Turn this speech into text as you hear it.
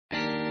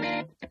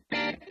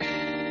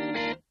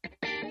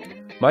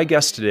My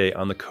guest today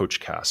on the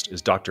CoachCast is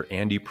Dr.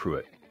 Andy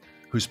Pruitt,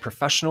 whose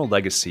professional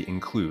legacy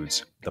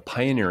includes the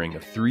pioneering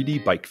of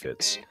 3D bike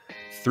fits,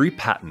 3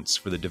 patents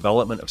for the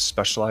development of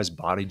specialized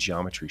body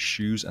geometry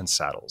shoes and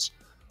saddles,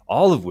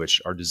 all of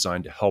which are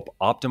designed to help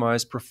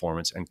optimize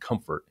performance and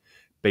comfort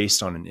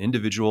based on an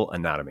individual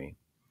anatomy.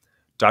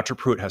 Dr.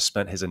 Pruitt has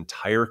spent his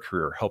entire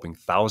career helping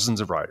thousands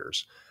of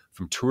riders,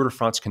 from Tour de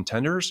France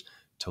contenders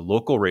to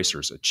local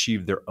racers,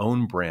 achieve their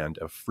own brand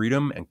of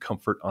freedom and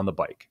comfort on the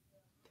bike.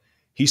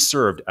 He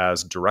served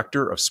as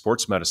Director of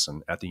Sports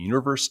Medicine at the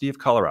University of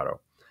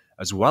Colorado,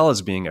 as well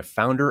as being a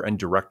founder and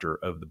director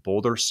of the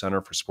Boulder Center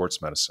for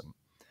Sports Medicine.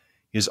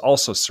 He has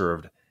also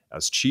served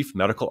as Chief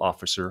Medical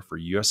Officer for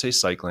USA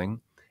Cycling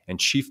and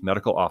Chief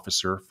Medical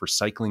Officer for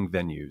cycling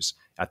venues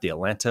at the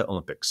Atlanta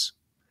Olympics.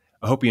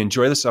 I hope you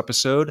enjoy this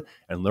episode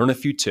and learn a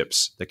few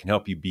tips that can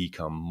help you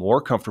become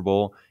more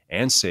comfortable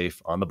and safe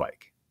on the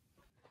bike.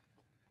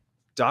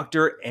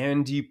 Dr.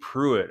 Andy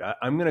Pruitt.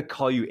 I'm going to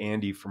call you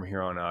Andy from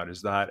here on out.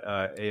 Is that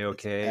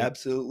A-okay? It's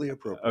absolutely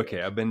appropriate.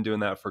 Okay, I've been doing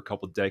that for a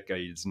couple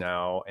decades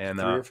now. And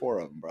 3 or 4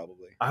 of them,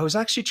 probably. I was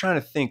actually trying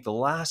to think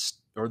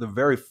the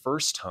very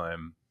first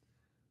time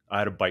I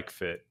had a bike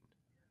fit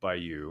by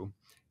you.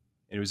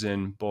 It was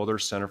in Boulder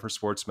Center for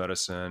Sports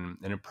Medicine,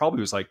 and it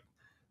probably was like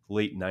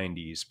late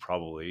 90s,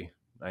 probably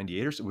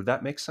 98 or so. Would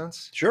that make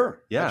sense?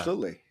 Sure. Yeah.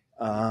 Absolutely.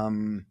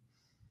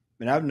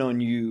 I've known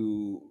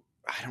you,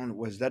 I don't know,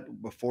 was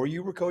that before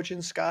you were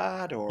coaching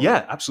Scott? Or?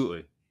 Yeah,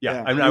 absolutely.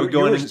 Yeah. I mean, You I would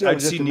go in and still I'd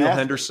just see an Neil athlete,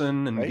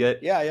 Henderson and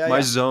right? get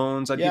my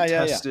zones. I'd get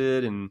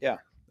tested and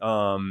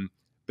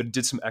but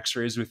did some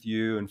x-rays with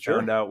you and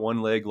found out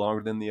one leg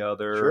longer than the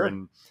other. Sure.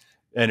 And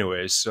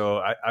anyways,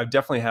 so I've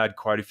definitely had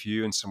quite a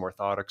few and some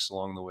orthotics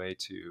along the way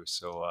too.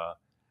 So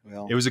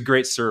it was a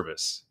great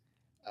service.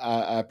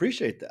 I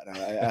appreciate that.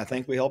 I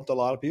think we helped a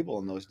lot of people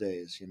in those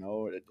days,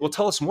 Well,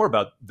 tell us more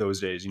about those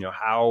days.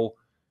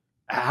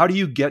 How do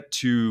you get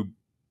to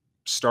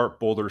start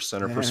Boulder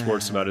Center for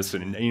Sports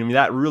Medicine? And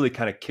that really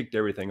kind of kicked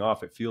everything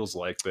off, it feels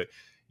like. But,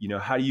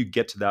 how do you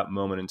get to that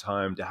moment in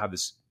time to have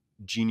this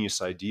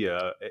genius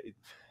idea?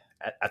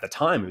 At the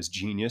time, it was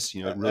genius.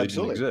 It really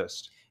Absolutely. didn't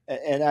exist.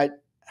 And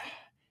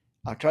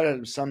I'll try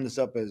to sum this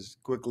up as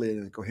quickly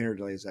and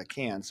coherently as I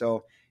can.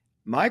 So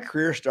my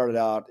career started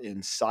out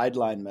in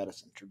sideline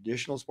medicine,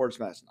 traditional sports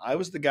medicine. I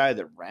was the guy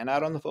that ran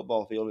out on the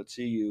football field at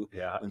CU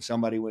when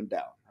somebody went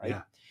down, right?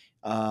 Yeah.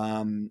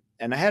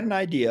 And I had an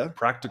idea.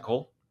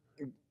 Practical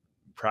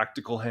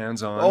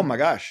hands-on. Oh my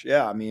gosh.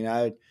 Yeah. I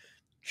mean,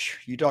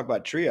 you talk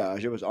about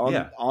triage. It was on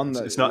the.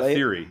 It's not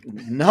theory.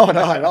 No.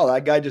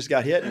 That guy just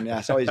got hit and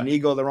I saw his knee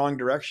go the wrong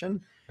direction.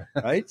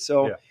 Right.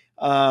 So,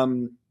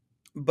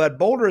 but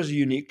Boulder is a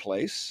unique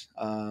place.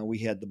 We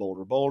had the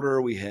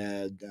Boulder. We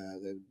had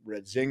the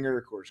Red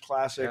Zinger Coors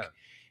Classic.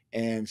 Yeah.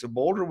 And so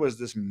Boulder was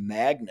this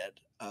magnet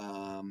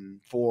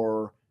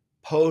for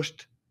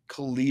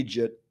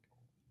post-collegiate,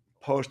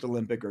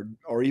 post-Olympic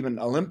or even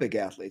Olympic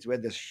athletes. We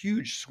had this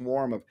huge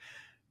swarm of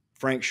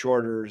Frank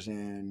Shorters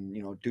and,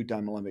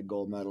 2-time Olympic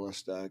gold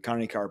medalist,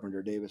 Connie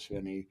Carpenter, Davis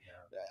Finney.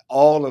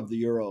 All of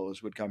the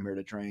Euros would come here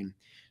to train.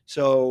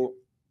 So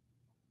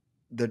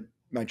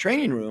my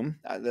training room,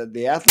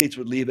 the athletes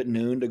would leave at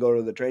noon to go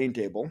to the training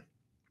table.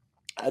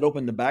 I'd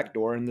open the back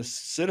door and the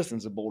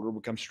citizens of Boulder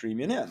would come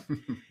streaming in.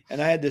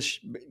 And I had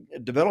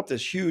developed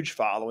this huge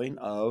following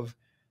of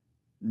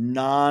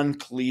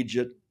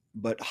non-collegiate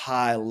but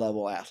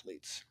high-level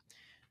athletes.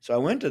 So I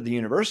went to the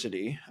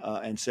university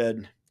and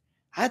said,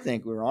 I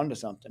think we're onto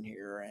something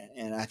here.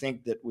 And I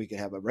think that we could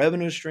have a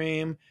revenue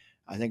stream.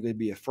 I think we'd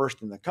be a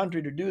first in the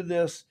country to do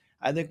this.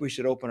 I think we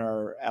should open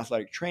our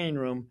athletic training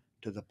room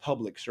to the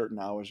public certain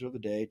hours of the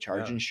day,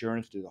 charge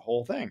insurance, do the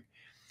whole thing.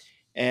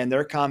 And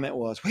their comment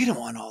was, we don't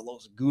want all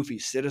those goofy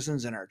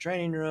citizens in our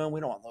training room. We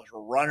don't want those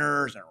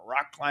runners and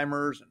rock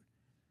climbers. And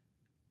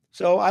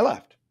so I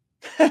left.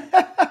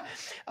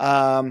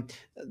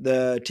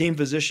 The team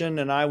physician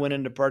and I went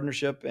into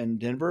partnership in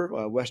Denver,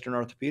 Western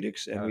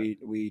Orthopedics, and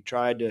we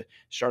tried to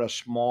start a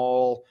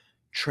small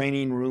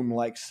training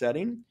room-like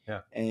setting.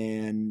 Yeah.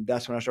 And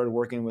that's when I started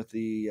working with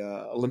the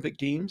Olympic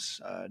teams,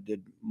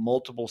 did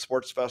multiple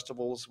sports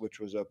festivals, which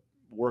was a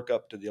work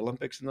up to the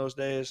Olympics in those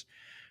days.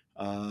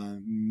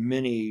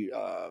 Many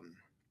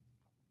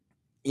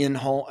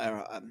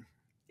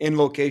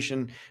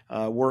in-location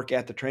work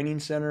at the training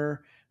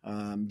center,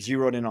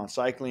 zeroed in on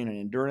cycling and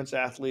endurance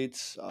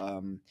athletes.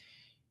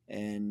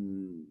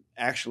 And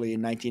actually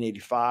in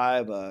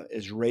 1985,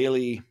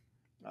 Israeli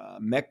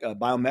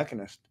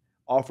biomechanist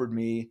offered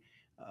me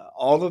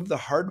all of the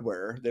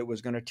hardware that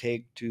was going to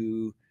take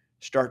to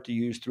start to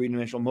use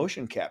 3-dimensional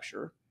motion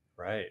capture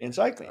in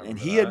cycling. And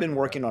he had been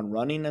working on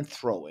running and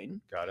throwing.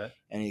 Got it.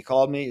 And he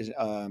called me,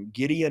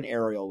 Gideon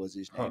Ariel was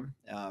his name,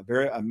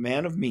 a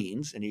man of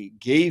means, and he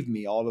gave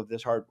me all of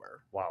this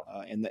hardware. Wow.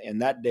 In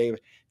that day,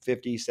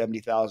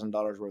 $50,000,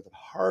 $70,000 worth of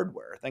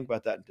hardware. Think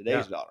about that in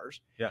today's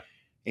dollars. Yeah.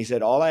 He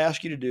said, all I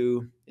ask you to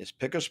do is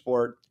pick a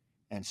sport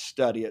and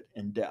study it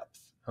in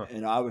depth.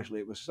 And obviously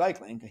it was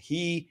cycling.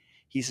 He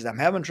says, I'm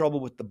having trouble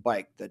with the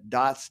bike. The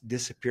dots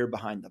disappear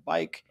behind the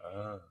bike,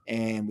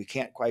 and we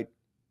can't quite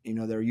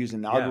they're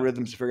using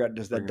algorithms to figure out,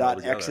 does that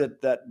dot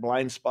exit that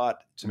blind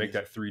spot to make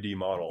that 3D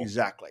model?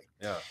 Exactly.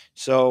 Yeah.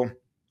 So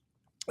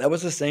that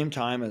was the same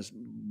time as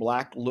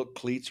black look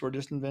cleats were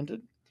just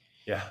invented.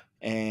 Yeah.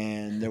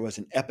 And there was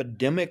an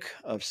epidemic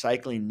of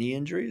cycling knee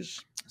injuries.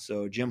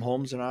 So Jim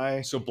Holmes and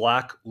I. So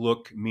black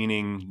look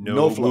meaning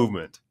no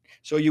movement.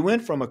 So you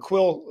went from a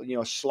quill,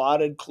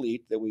 slotted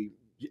cleat that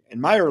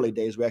in my early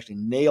days, we actually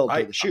nailed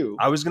to the shoe.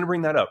 I was going to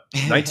bring that up.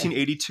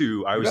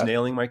 1982, I was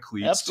nailing my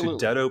cleats to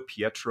Detto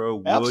Pietro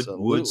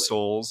wood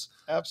soles.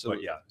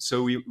 Absolutely. But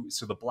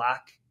so the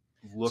black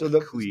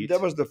look cleat.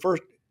 That was the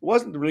first. It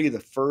wasn't really the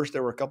first.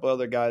 There were a couple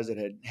other guys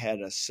that had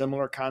a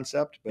similar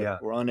concept,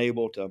 but were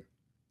unable to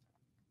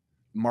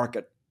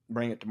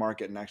bring it to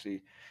market and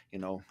actually,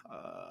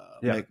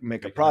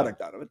 make a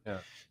product out of it. Yeah.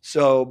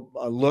 So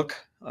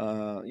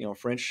a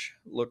French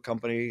look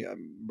company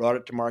brought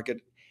it to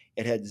market.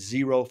 It had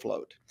zero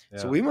float. Yeah.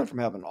 So we went from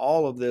having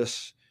all of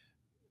this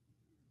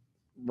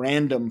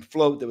random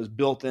float that was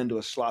built into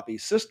a sloppy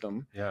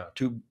system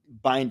to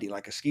binding,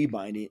 like a ski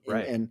binding.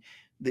 Right. And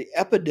the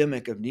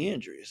epidemic of knee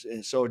injuries.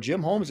 And so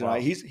Jim Holmes and I,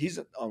 he's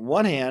on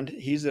one hand,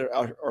 he's an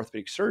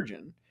orthopedic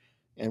surgeon,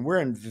 and we're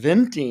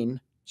inventing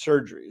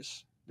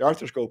surgeries. The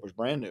arthroscope was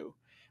brand new.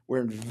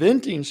 We're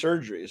inventing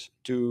surgeries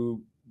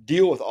to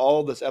deal with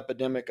all this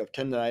epidemic of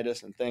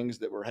tendonitis and things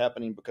that were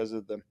happening because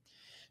of the.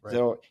 Right.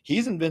 So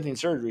he's inventing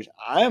surgeries.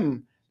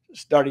 I'm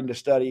starting to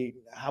study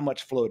how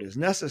much float is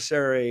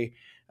necessary.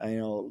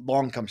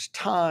 Long comes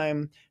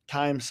time.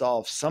 Time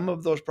solves some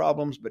of those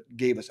problems, but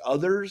gave us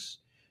others.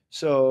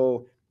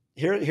 So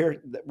here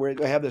we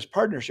have this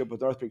partnership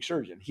with the orthopedic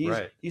surgeon.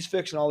 He's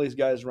fixing all these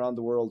guys around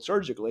the world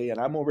surgically, and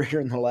I'm over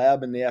here in the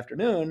lab in the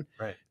afternoon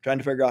trying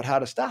to figure out how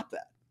to stop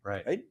that.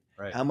 Right.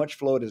 How much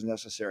float is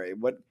necessary?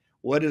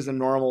 What is the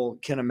normal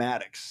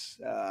kinematics?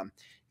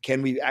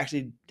 Can we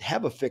actually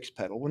have a fixed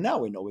pedal? Well, now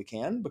we know we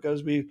can,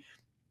 because we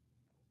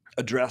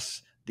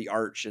address the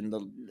arch and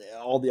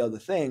all the other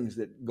things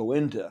that go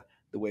into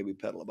the way we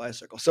pedal a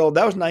bicycle. So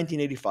that was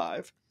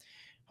 1985.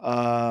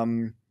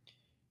 And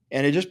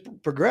it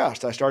just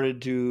progressed. I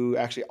started to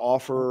actually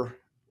offer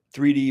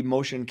 3D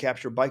motion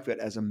capture bike fit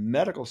as a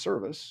medical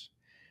service.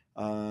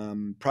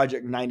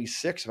 Project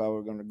 96, if I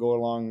were going to go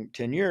along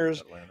 10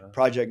 years, Atlanta.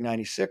 Project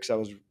 96, I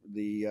was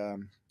the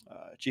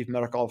chief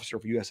medical officer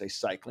for USA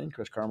Cycling.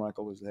 Chris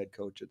Carmichael was the head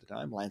coach at the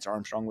time. Lance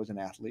Armstrong was an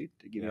athlete,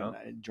 to give you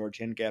George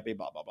Hincapie,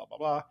 blah, blah, blah,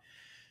 blah,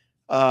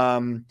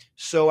 blah.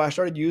 So I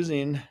started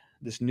using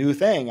this new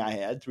thing I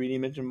had,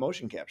 3D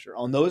motion capture,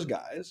 on those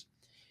guys.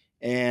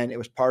 And it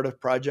was part of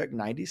Project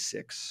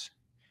 96.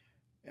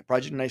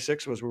 Project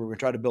 96 was where we were going to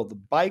try to build the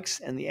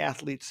bikes and the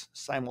athletes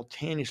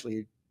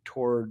simultaneously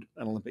toward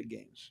an Olympic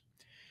Games.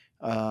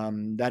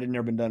 That had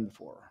never been done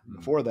before. Mm-hmm.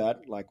 Before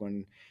that, like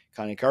when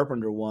Connie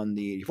Carpenter won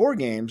the 84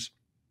 Games,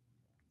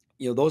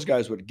 those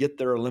guys would get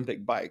their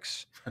Olympic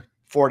bikes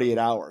 48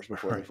 hours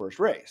before the first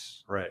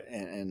race. Right.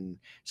 And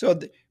so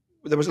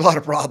there was a lot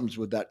of problems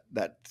with that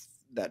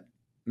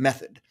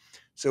method.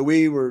 So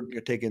we were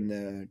taking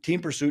the team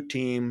pursuit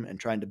team and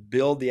trying to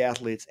build the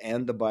athletes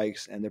and the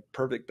bikes and their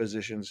perfect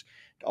positions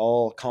to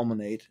all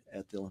culminate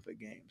at the Olympic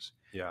Games.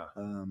 Yeah.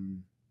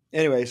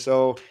 Anyway,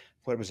 so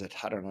what was it?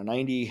 I don't know,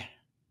 90.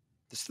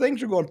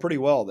 Things were going pretty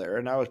well there,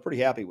 and I was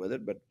pretty happy with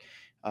it. But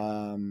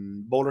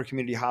Boulder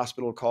Community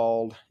Hospital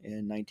called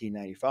in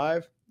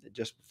 1995,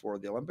 just before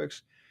the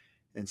Olympics,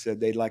 and said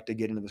they'd like to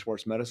get into the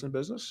sports medicine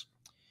business.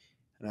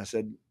 And I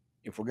said,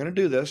 if we're going to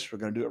do this, we're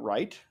going to do it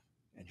right.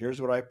 And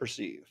here's what I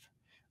perceive.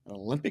 An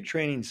Olympic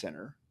training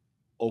center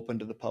open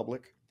to the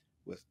public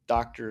with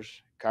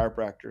doctors,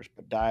 chiropractors,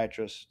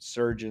 podiatrists,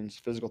 surgeons,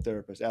 physical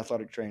therapists,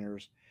 athletic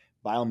trainers,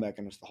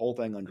 biomechanics, the whole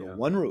thing under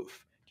one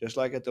roof, just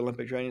like at the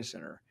Olympic Training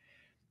Center.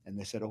 And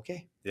they said,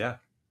 okay. Yeah.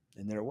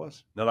 And there it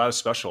was. No, that was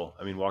special.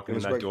 I mean, walking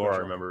in that door, I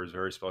remember, it was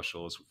very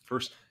special. It was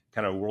first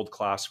kind of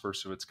world-class,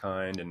 first of its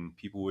kind, and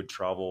people would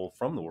travel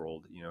from the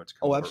world, to come.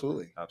 Oh,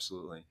 absolutely.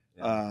 Absolutely.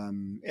 Yeah.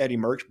 Eddie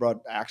Merckx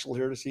brought Axel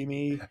here to see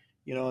me,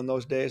 in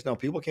those days. No,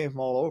 people came from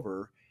all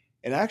over.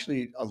 And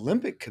actually,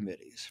 Olympic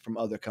committees from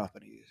other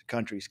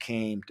countries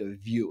came to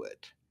view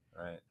it.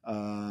 Right.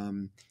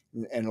 And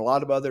a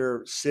lot of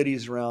other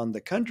cities around the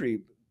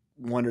country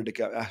wanted to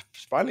come. I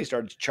finally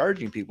started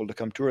charging people to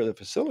come tour the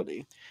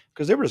facility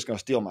because they were just going to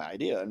steal my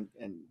idea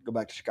and go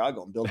back to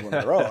Chicago and build one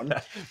of their own.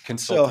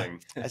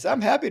 Consulting. So I said,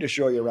 I'm happy to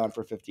show you around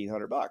for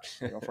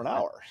 $1,500, for an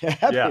hour.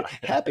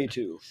 Happy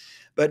to.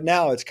 But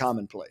now it's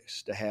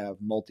commonplace to have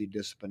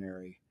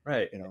multidisciplinary.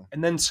 Right.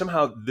 And then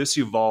somehow this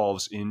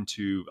evolves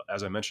into,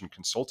 as I mentioned,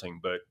 consulting,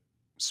 but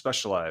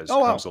specialized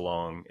comes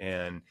along,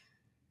 and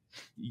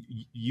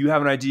you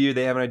have an idea,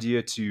 they have an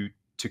idea to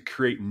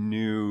create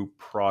new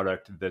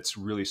product that's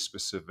really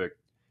specific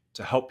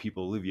to help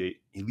people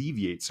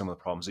alleviate some of the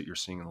problems that you're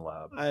seeing in the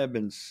lab.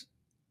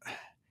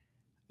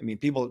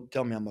 People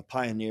tell me I'm a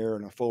pioneer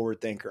and a forward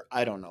thinker.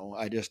 I don't know.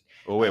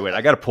 Wait.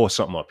 I got to pull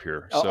something up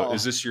here. So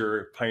is this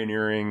your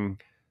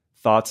pioneering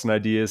thoughts and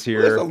ideas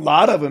here? There's a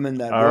lot of them in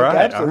that all book. Right,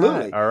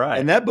 absolutely. All right.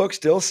 And that book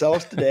still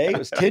sells today. It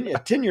was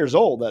 10 years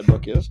old, that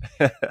book is.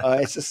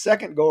 It's the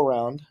second go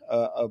around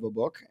of a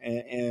book.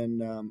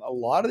 And a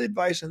lot of the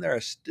advice in there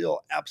is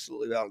still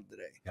absolutely valid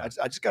today. Yeah.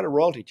 I just got a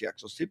royalty check.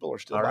 So people are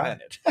still buying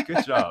it.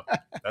 Good job.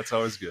 That's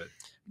always good.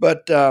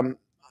 But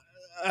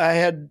I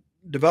had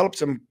developed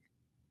some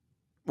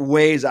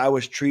ways I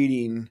was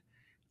treating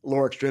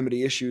lower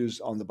extremity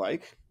issues on the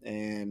bike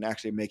and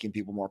actually making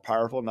people more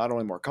powerful, not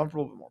only more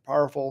comfortable, but more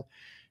powerful.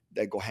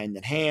 That go hand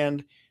in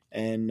hand.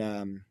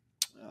 And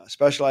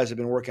Specialized have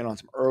been working on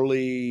some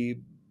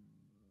early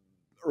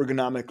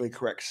ergonomically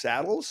correct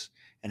saddles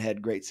and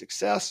had great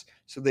success.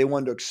 So they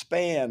wanted to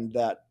expand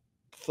that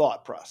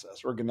thought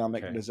process,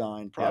 ergonomic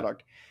design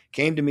product.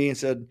 Came to me and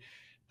said,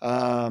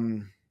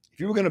 if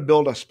you were going to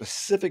build a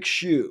specific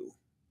shoe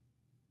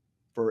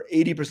for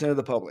 80% of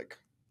the public,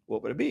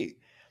 what would it be?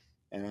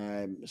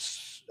 And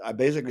I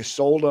basically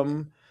sold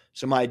them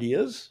some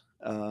ideas.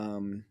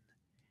 And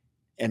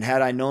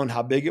had I known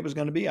how big it was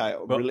going to be, I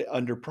really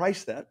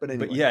underpriced that. But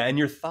anyway. But yeah, and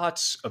your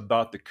thoughts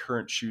about the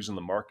current shoes on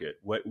the market.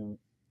 What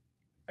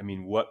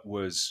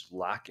was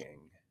lacking?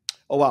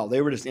 Oh, wow.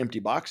 They were just empty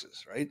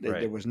boxes, right?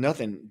 There was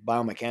nothing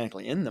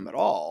biomechanically in them at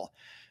all.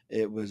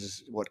 It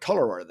was, what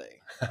color are they?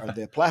 Are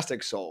they a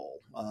plastic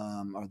sole?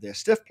 Are they a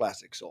stiff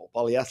plastic sole?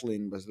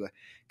 Polyethylene was the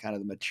kind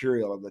of the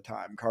material of the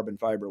time. Carbon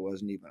fiber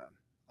wasn't even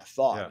a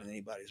thought in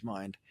anybody's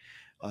mind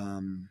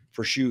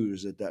for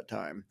shoes at that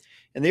time.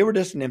 And they were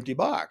just an empty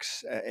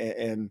box.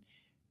 And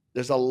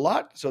there's a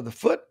lot. So the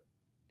foot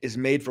is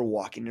made for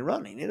walking and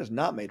running. It is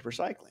not made for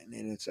cycling.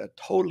 And it's a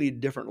totally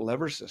different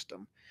lever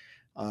system.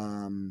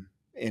 In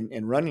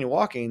running and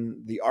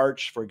walking, the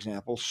arch, for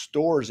example,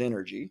 stores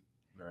energy,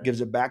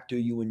 gives it back to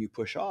you when you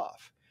push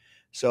off.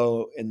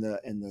 So in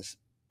the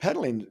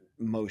pedaling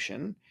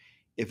motion,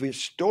 if it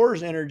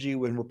stores energy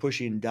when we're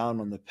pushing down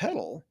on the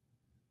pedal,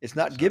 it's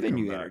not giving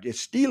you energy. It's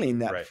stealing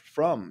that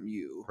from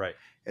you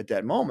at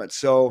that moment.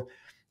 So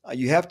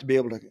you have to be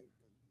able to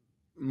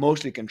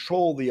mostly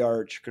control the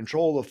arch,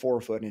 control the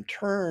forefoot, and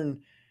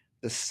turn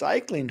the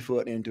cycling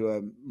foot into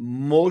a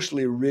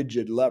mostly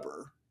rigid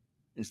lever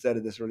instead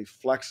of this really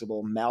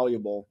flexible,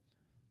 malleable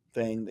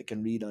thing that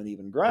can read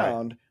uneven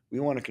ground. We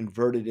want to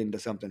convert it into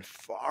something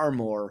far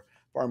more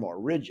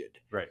rigid.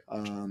 Right.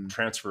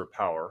 Transfer of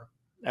power.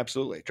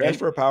 Absolutely.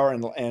 Transfer of power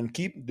and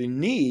keep the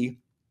knee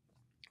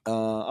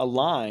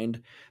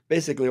aligned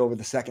basically over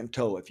the second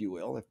toe, if you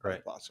will,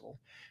 if possible.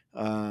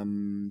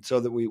 So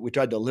that we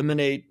tried to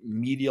eliminate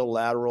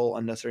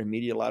unnecessary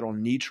medial lateral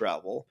knee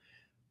travel,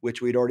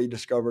 which we'd already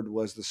discovered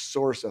was the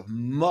source of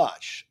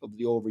much of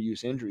the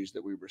overuse injuries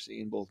that we were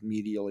seeing, both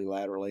medially,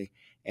 laterally,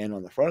 and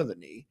on the front of the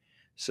knee.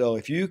 So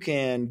if you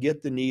can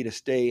get the knee to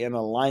stay in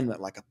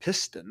alignment like a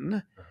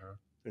piston,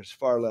 there's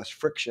far less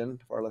friction,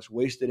 far less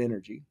wasted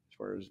energy as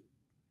far as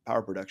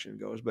power production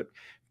goes. But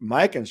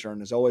my concern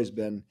has always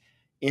been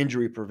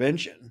injury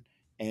prevention,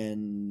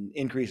 and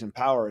increase in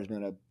power has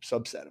been a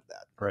subset of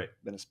that,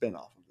 been a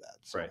spin-off of that.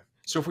 So.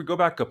 So if we go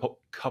back a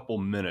couple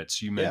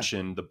minutes, you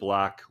mentioned the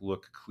black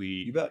look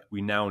cleat. You bet.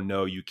 We now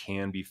know you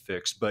can be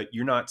fixed, but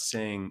you're not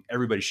saying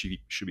everybody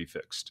should be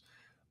fixed.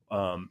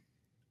 Or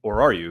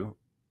are you?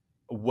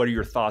 What are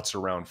your thoughts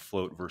around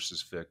float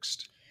versus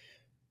fixed?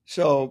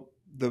 So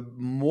the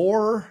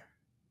more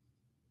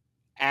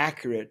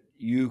accurate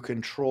you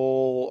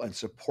control and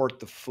support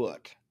the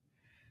foot,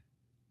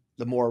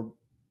 the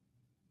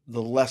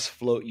less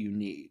float you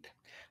need.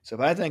 So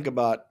if I think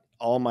about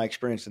all my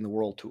experience in the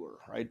world tour,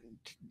 right?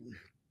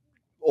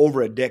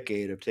 Over a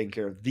decade of taking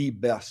care of the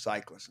best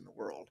cyclists in the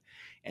world,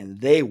 and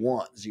they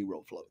want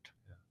zero float.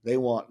 They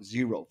want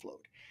zero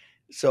float.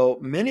 So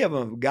many of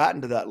them have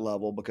gotten to that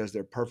level because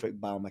they're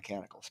perfect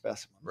biomechanical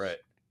specimens. Right.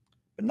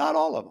 But not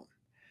all of them.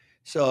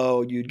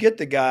 So you'd get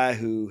the guy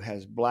who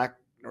has black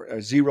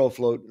or zero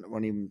float, I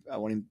won't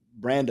even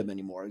brand him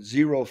anymore,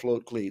 zero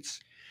float cleats,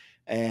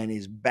 and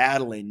he's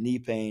battling knee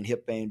pain,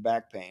 hip pain,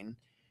 back pain.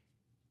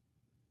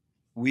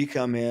 We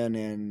come in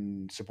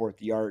and support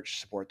the arch,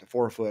 support the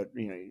forefoot,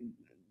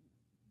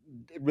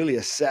 really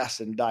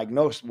assess and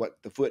diagnose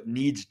what the foot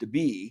needs to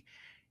be.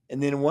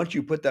 And then once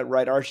you put that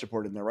right arch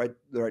support in there,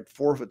 the right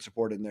forefoot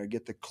support in there,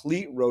 get the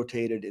cleat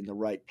rotated in the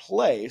right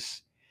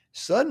place,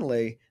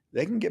 suddenly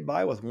they can get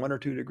by with 1 or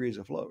 2 degrees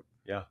of float.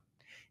 Yeah.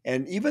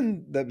 And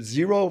even the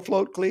zero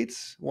float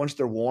cleats, once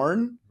they're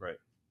worn,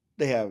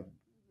 they have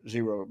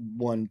 0,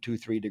 1, 2,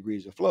 3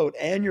 degrees of float,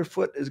 and your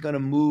foot is going to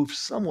move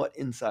somewhat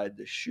inside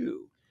the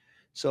shoe.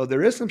 So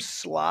there is some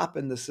slop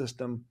in the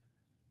system,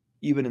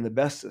 even in the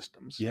best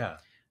systems. Yeah.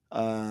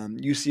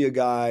 You see a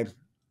guy,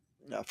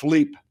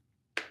 Philippe,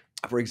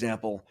 for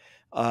example,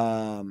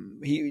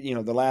 he,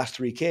 the last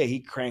 3K,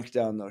 he cranks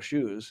down those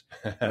shoes,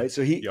 right?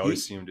 So you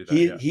always see him do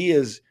that. He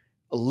is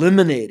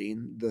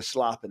eliminating the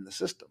slop in the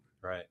system.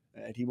 Right.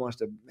 And he wants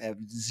to have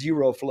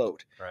zero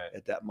float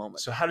at that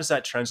moment. So how does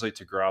that translate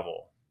to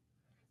gravel?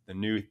 The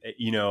new,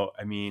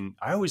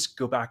 I always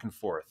go back and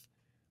forth.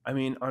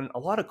 On a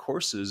lot of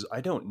courses, I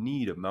don't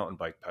need a mountain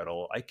bike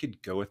pedal. I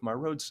could go with my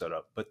road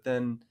setup, but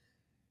then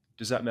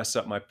does that mess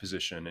up my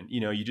position? And,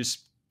 you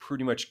just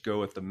pretty much go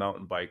with the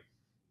mountain bike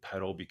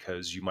pedal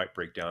because you might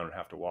break down and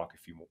have to walk a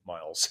few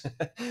miles.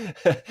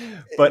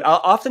 But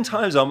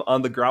oftentimes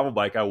on the gravel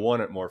bike, I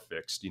want it more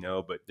fixed,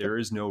 but there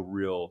is no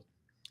real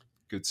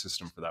good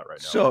system for that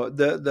right now. So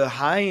the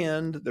high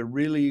end, the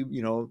really,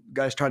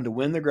 guys trying to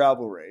win the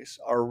gravel race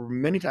are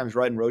many times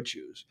riding road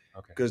shoes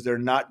because they're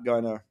not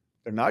gonna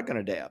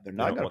dab. They're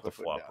not gonna put the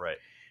flop, right?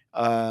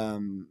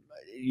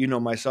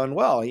 My son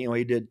well.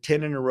 He did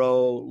 10 in a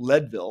row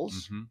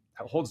Leadvilles. Mm-hmm.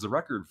 How holds the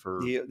record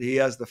for? He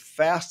has the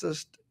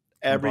fastest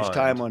average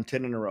time on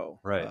 10 in a row.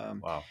 Right.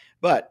 Wow.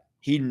 But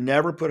he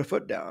never put a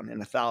foot down in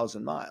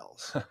 1,000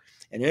 miles.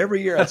 And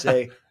every year I'd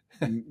say,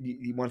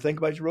 you want to think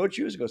about your road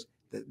shoes? He goes,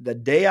 the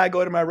day I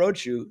go to my road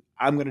shoe,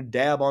 I'm going to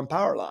dab on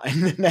power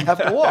line and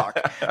have to walk,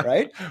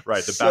 right?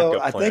 Right. The so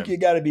backup I plan. think you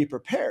got to be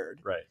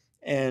prepared. Right.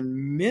 And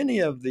many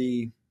of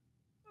the,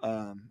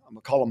 I'm going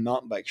to call them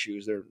mountain bike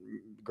shoes. They're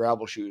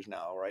gravel shoes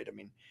now, right? I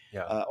mean,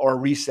 or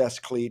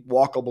recessed cleat,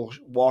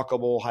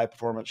 walkable high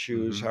performance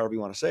shoes, however you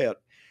want to say it.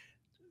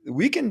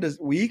 We can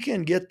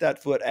get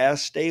that foot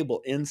as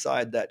stable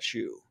inside that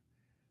shoe.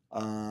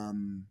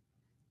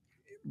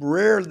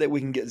 Rare that we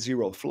can get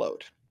zero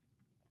float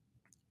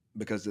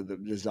because of the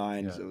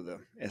designs of the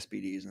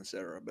SPDs, et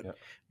cetera.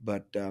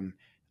 But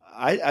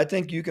I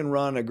think you can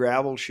run a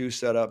gravel shoe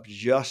setup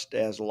just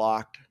as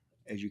locked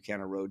as you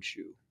can a road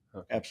shoe.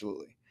 Okay.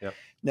 Absolutely. Yep.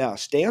 Now,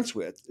 stance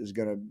width is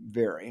going to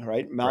vary,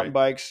 right? Mountain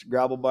bikes,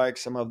 gravel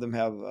bikes, some of them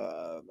have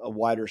a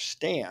wider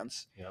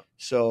stance. Yep.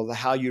 So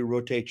how you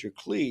rotate your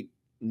cleat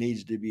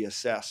needs to be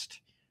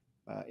assessed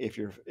if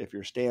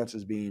your stance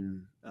is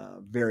being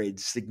varied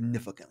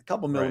significantly. A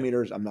couple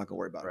millimeters, I'm not going to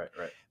worry about it.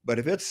 Right. But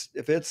if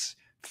it's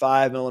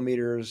 5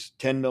 millimeters,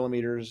 10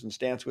 millimeters in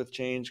stance width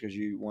change because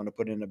you want to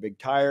put in a big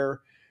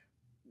tire,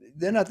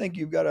 then I think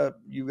you've got to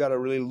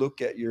really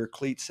look at your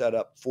cleat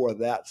setup for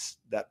that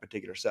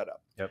particular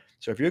setup. Yep.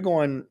 So if you're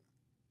going,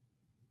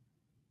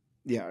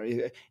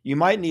 you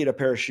might need a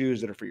pair of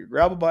shoes that are for your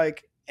gravel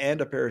bike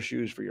and a pair of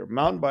shoes for your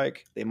mountain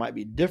bike. They might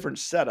be different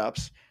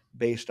setups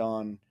based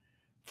on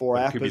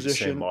fore-aft position. It could be the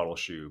same model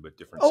shoe, but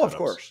different. Oh,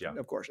 setups.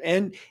 Of course.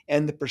 And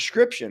the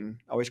prescription,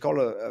 I always call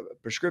it a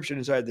prescription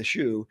inside the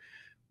shoe,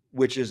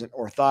 which is an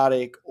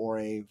orthotic or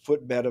a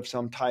footbed of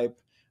some type.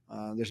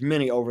 There's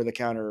many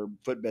over-the-counter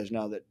footbeds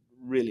now that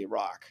really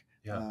rock,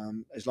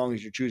 as long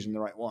as you're choosing the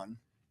right one.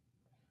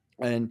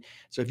 And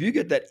so if you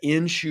get that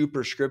in-shoe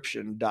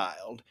prescription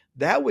dialed,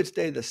 that would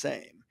stay the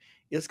same.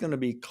 It's going to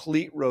be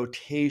cleat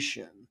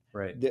rotation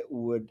that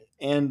would,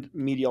 and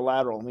medial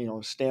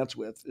lateral, stance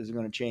width is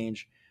going to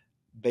change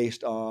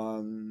based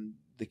on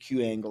the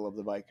Q angle of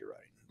the bike you're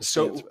riding.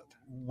 So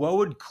what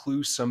would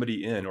clue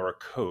somebody in, or a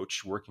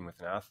coach working with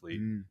an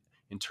athlete,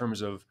 in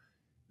terms of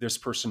this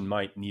person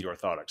might need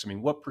orthotics? I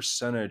mean, what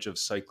percentage of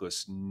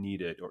cyclists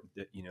need it, or,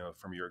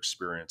 from your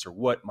experience, or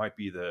what might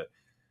be the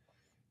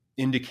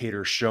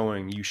indicator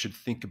showing you should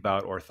think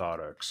about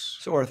orthotics?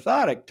 So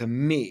orthotic to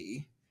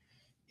me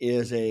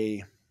is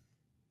a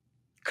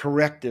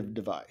corrective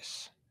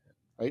device,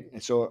 right?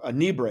 And so a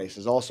knee brace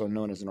is also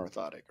known as an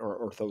orthotic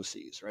or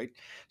orthoses, right?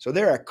 So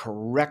they're a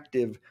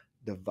corrective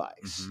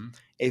device. Mm-hmm.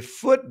 A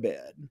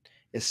footbed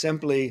is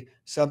simply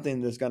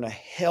something that's going to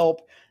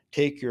help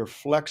take your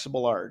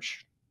flexible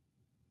arch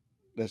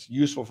that's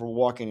useful for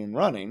walking and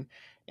running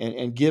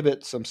and give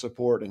it some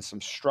support and some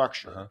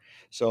structure. Uh-huh.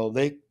 So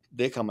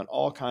they come in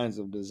all kinds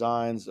of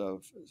designs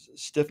of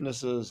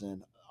stiffnesses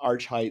and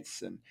arch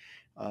heights. And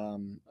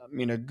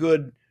a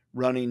good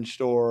running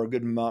store, a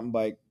good mountain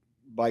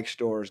bike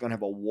store is going to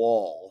have a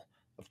wall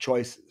of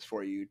choices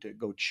for you to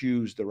go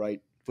choose the right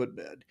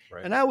footbed.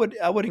 Right. And I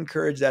would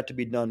encourage that to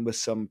be done with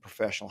some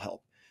professional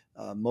help.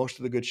 Most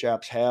of the good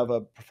shops have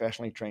a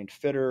professionally trained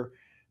fitter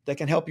that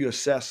can help you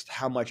assess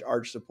how much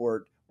arch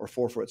support or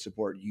forefoot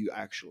support you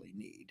actually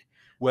need.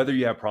 Whether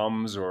you have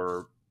problems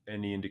or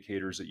any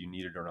indicators that you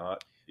need it or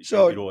not,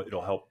 so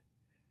it'll help.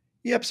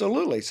 Yeah,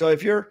 absolutely. So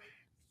if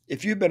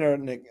you've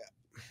been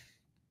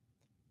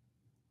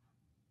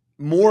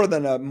more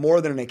than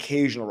an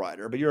occasional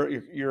rider, but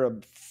you're a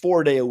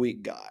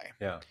 4-day-a-week guy.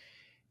 Yeah.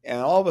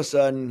 And all of a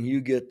sudden you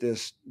get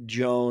this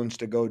Jones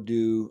to go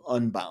do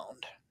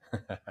Unbound,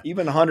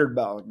 even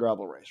 100-mile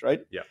gravel race,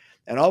 right? Yeah.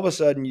 And all of a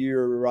sudden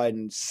you're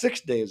riding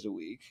 6 days a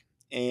week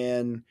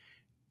and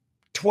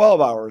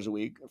 12 hours a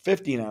week,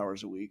 15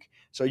 hours a week.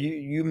 So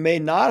you may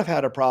not have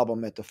had a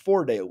problem at the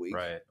 4-day-a-week.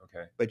 Right.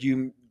 Okay. But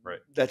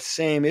that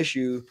same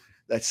issue,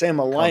 that same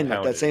alignment,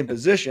 compounded. That same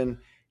position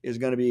is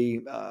going to be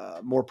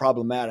more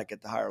problematic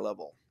at the higher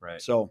level.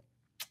 Right. So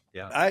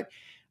I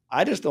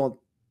just don't,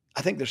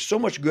 I think there's so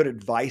much good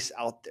advice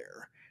out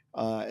there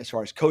as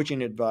far as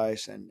coaching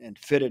advice and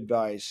fit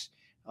advice,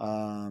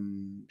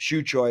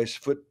 shoe choice,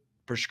 foot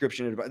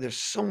prescription advice. There's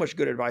so much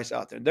good advice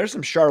out there. There's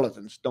some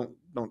charlatans.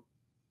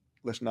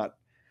 Let's not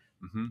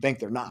think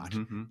they're not.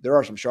 Mm-hmm. There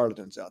are some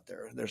charlatans out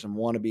there. There's some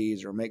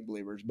wannabes or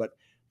make-believers, but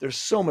there's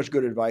so much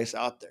good advice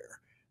out there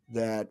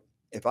that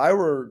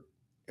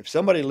if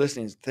somebody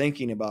listening is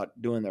thinking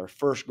about doing their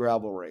first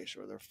gravel race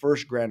or their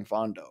first Gran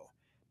Fondo,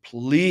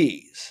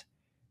 please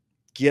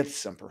get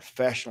some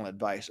professional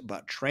advice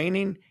about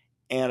training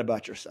and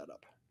about your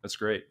setup. That's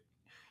great.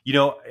 You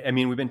know, I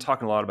mean, we've been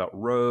talking a lot about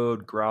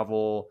road,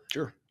 gravel,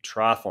 Sure,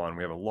 triathlon.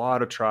 We have a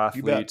lot of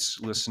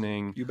triathletes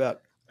listening. You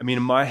bet. I mean,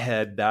 in my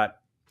head,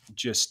 that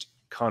just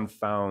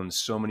confounds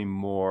so many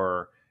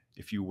more,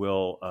 if you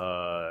will,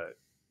 I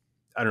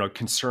don't know,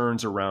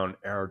 concerns around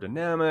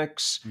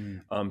aerodynamics,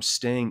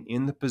 staying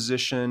in the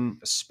position,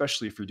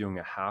 especially if you're doing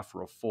a half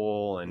or a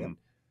full, and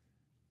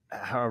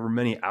however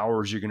many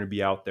hours you're going to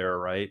be out there,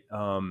 right?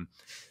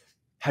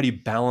 How do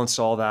you balance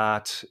all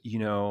that? You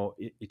know,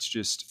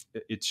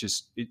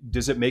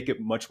 does it make it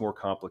much more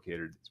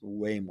complicated? It's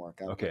way more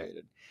complicated.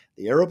 Okay.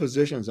 The aero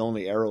position is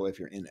only aero if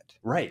you're in it.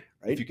 Right.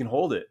 If you can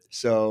hold it.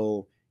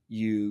 So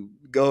you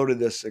go to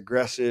this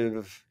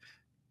aggressive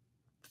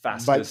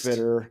fastest bike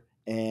fitter,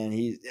 and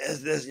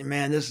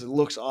this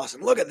looks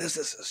awesome. Look at this.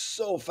 This is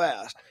so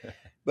fast.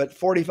 But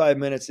 45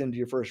 minutes into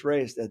your first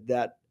race,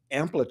 that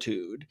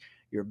amplitude,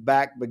 your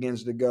back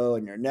begins to go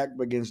and your neck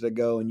begins to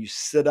go, and you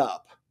sit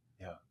up.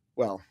 Yeah.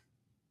 Well,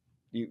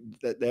 the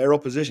aero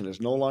position is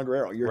no longer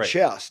aero. Your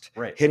chest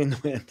hitting the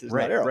wind is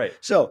not aero. Right.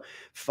 So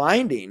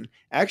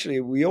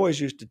actually, we always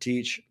used to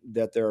teach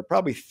that there are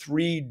probably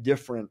 3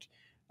 different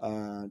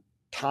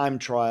time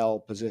trial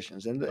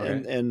positions,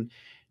 and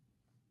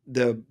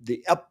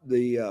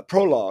the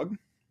prologue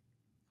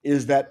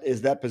is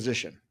that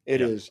position. It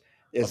is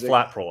a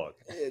flat prologue.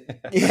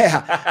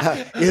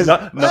 Is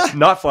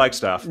not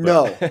Flagstaff.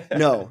 But.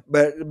 No.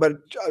 But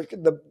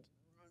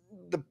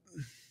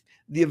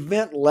the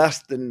event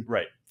less than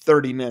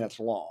 30 minutes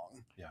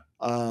long. Yeah.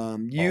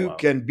 You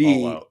can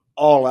be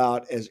all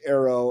out as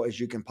aero as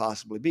you can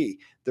possibly be.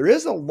 There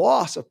is a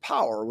loss of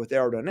power with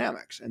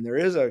aerodynamics, and there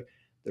is a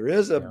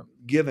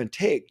give and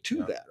take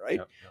to that, right?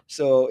 Yeah.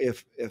 So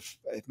if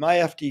my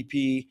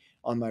FTP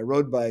on my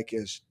road bike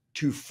is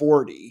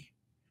 240,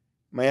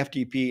 my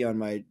FTP on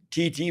my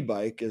TT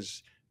bike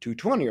is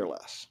 220 or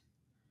less.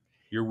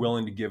 You're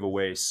willing to give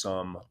away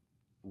some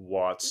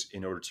watts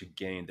in order to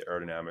gain the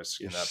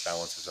aerodynamics, and that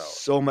balances out.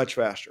 So much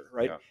faster,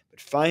 right? Yeah. But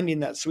finding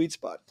that sweet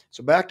spot.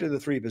 So back to the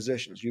 3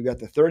 positions. You got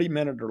the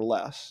 30-minute or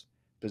less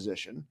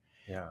position.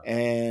 Yeah.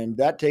 And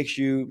that takes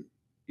your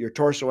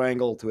torso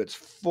angle to its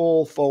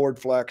full forward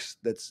flex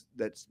that's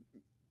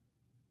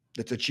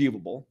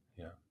achievable.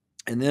 Yeah.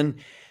 And then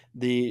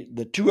the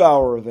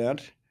 2-hour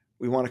event,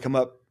 we want to come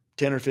up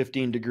 10 or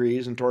 15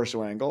 degrees in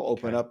torso angle,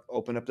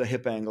 open up the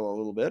hip angle a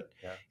little bit.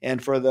 Yeah.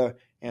 And for the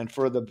full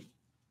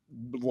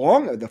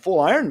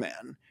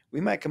Ironman, we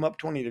might come up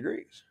 20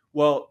 degrees.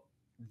 Well,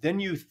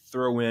 then you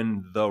throw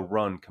in the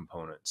run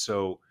component.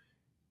 So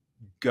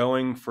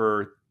going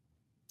for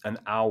an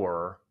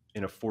hour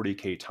in a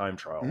 40K time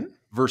trial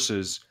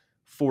versus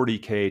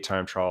 40K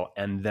time trial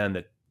and then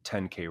the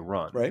 10K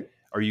run. Right.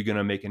 Are you going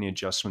to make any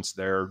adjustments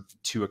there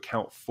to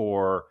account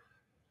for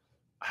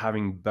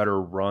having better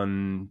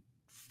run,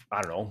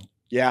 I don't know.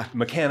 Yeah.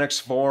 Mechanics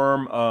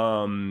form,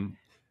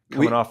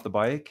 coming off the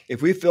bike?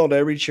 If we filled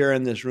every chair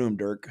in this room,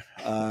 Dirk,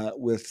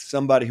 with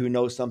somebody who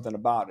knows something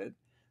about it,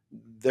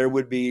 there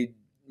would be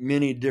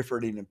many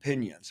differing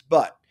opinions.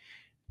 But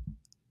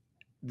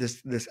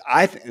this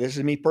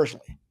is me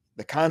personally.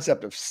 The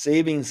concept of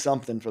saving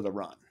something for the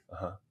run. I'm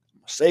gonna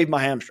save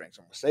my hamstrings.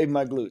 I'm gonna save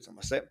my glutes. I'm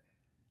gonna save.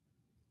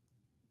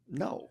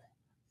 No.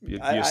 Be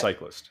a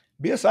cyclist.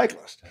 Be a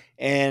cyclist,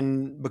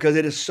 and because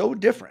it is so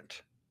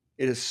different.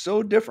 It is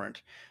so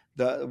different.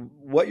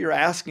 What you're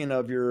asking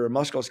of your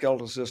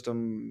musculoskeletal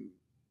system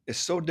is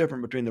so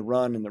different between the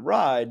run and the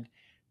ride.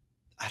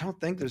 I don't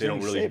think they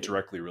don't really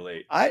directly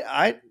relate.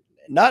 I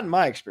not in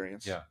my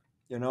experience. Yeah.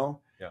 You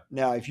know. Yeah.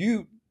 Now, if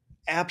you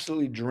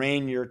absolutely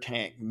drain your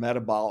tank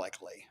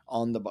metabolically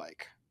on the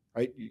bike,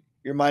 right?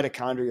 Your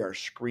mitochondria are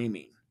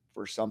screaming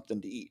for something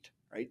to eat,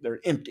 right?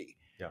 They're empty.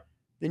 Yeah.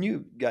 Then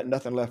you got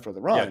nothing left for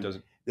the run. Yeah, it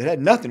doesn't. That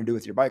had nothing to do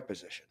with your bike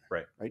position.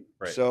 Right.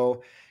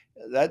 So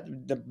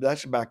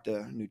that's back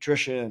to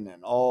nutrition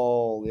and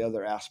all the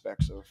other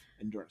aspects of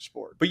endurance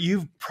sport. But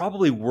you've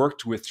probably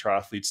worked with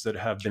triathletes that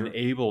have been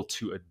able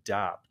to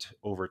adapt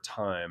over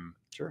time.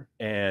 Sure.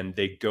 And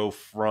they go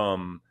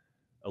from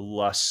a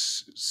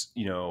less,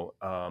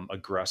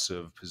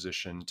 aggressive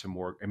position to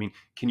more. I mean,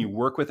 can you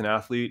work with an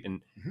athlete,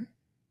 and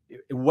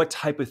what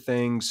type of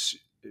things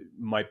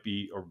might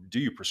be, or do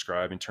you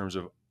prescribe in terms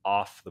of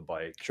off the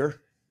bike?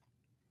 Sure.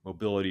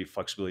 Mobility,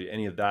 flexibility,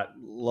 any of that?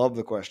 Love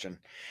the question.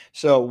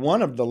 So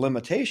one of the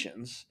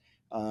limitations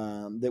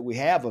that we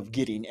have of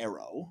getting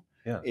aero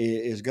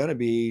is going to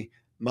be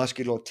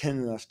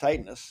musculotendinous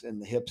tightness in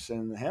the hips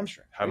and the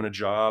hamstring. Having a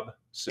job.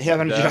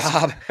 Damn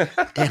jobs.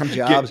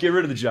 Get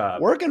rid of the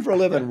job. Working for a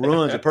living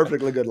ruins a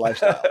perfectly good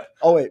lifestyle.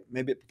 Oh, wait,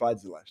 maybe it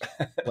provides the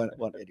lifestyle.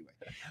 But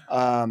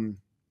anyway.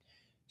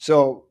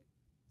 So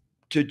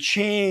to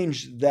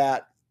change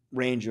that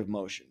range of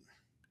motion,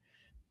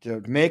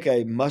 to make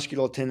a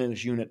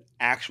musculotendinous unit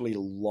actually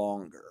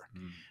longer.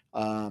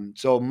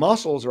 So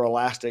muscles are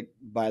elastic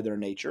by their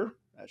nature.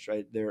 That's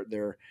right.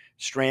 They're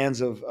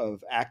strands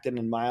of actin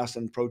and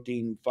myosin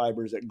protein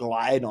fibers that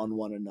glide on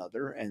one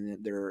another,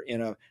 and they're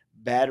in a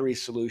battery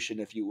solution,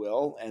 if you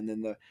will. And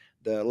then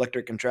the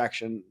electric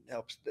contraction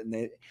helps. And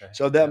Okay.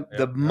 so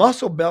the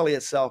muscle belly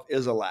itself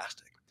is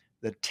elastic.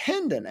 The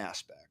tendon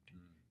aspect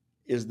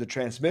is the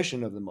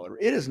transmission of the motor.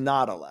 It is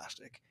not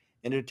elastic,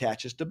 and it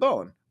attaches to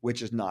bone,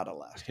 which is not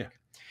elastic. Yeah.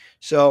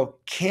 So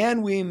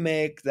can we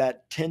make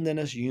that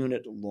tendinous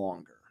unit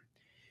longer?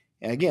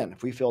 And again,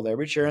 if we filled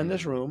every chair in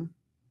this room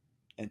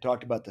and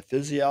talked about the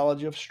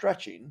physiology of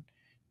stretching,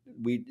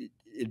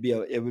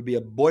 it would be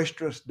a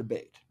boisterous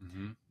debate.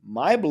 Mm-hmm.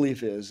 My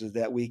belief is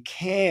that we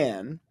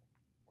can,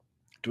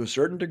 to a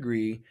certain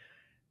degree,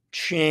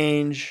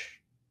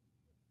 change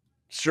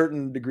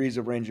certain degrees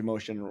of range of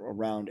motion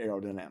around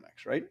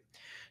aerodynamics, right?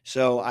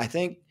 So I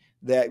think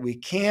that we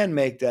can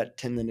make that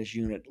tendinous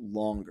unit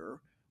longer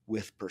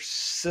with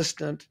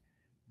persistent,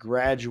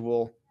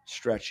 gradual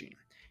stretching.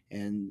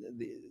 And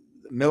the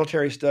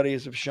military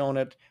studies have shown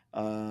it.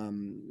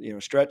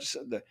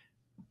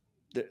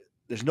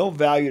 There's no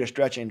value to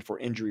stretching for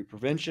injury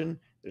prevention.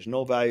 There's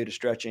no value to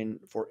stretching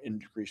for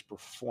increased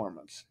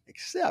performance,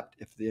 except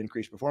if the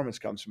increased performance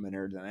comes from an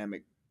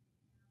aerodynamic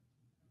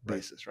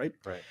basis, right?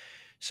 Right.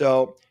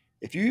 So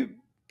if you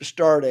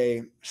start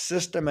a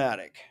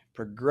systematic,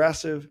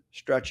 progressive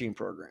stretching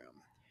program,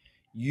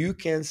 you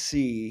can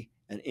see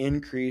an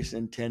increase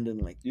in tendon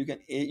length.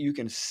 You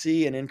can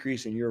see an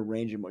increase in your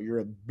range of motion, your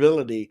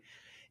ability.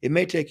 It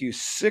may take you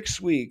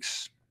 6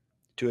 weeks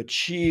to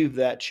achieve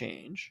that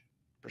change,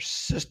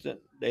 persistent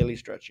daily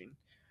stretching.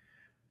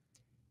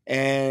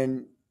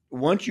 And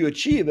once you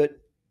achieve it,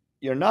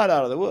 you're not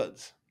out of the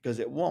woods because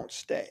it won't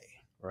stay.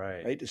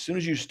 Right. As soon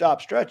as you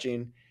stop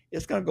stretching,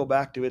 it's going to go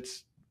back to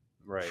its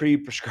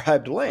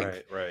pre-prescribed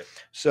length. Right.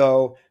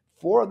 So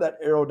for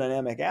that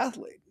aerodynamic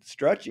athlete,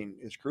 stretching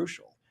is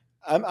crucial.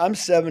 I'm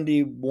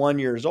 71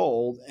 years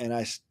old, and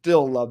I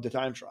still love the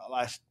time trial.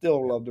 I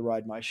still love to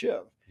ride my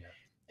Shiv.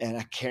 Yeah. And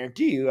I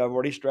guarantee you, I've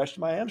already stretched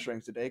my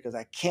hamstrings today because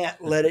I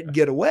can't let it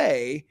get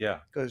away.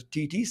 Because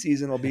TT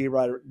season will be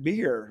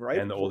here, right?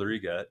 And the older you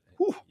get.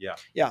 Whew.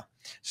 Yeah.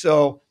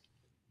 So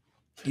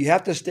you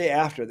have to stay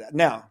after that.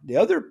 Now, the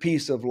other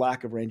piece of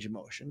lack of range of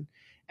motion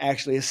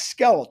actually is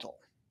skeletal.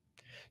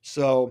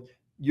 So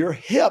your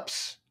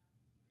hips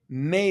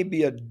may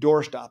be a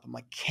doorstop, a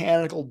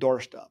mechanical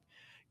doorstop.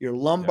 Your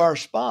lumbar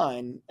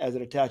spine, as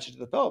it attaches to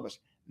the pelvis,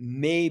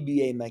 may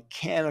be a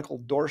mechanical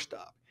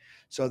doorstop.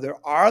 So there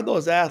are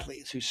those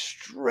athletes who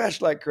stretch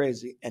like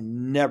crazy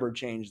and never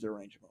change their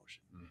range of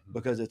motion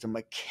because it's a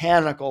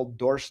mechanical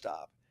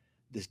doorstop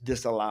that's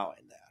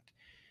disallowing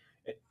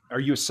that. Are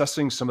you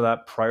assessing some of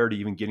that prior to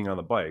even getting on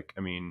the bike?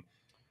 I mean,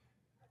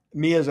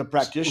 me as a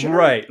practitioner?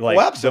 Right. Like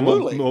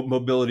absolutely. The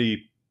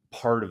mobility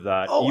part of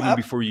that, even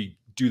before you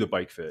do the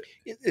bike fit.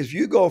 If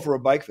you go for a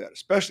bike fit,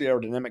 especially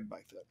aerodynamic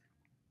bike fit,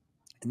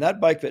 and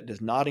that bike fit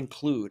does not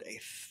include a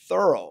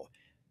thorough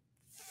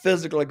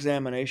physical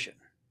examination,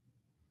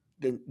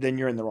 then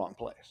you're in the wrong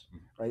place,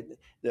 right?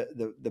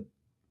 The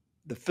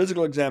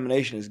physical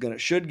examination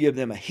should give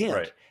them a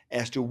hint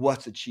as to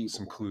what's achievable.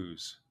 Some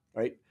clues,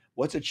 right?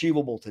 What's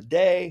achievable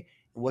today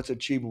and what's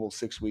achievable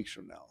 6 weeks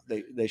from now.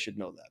 They should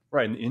know that.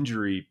 Right, and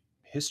injury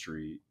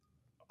history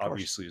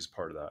obviously is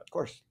part of that. Of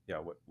course. Yeah,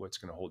 what's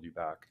going to hold you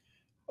back?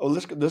 Oh,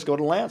 let's go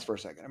to Lance for a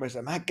second. Everybody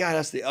said, my God,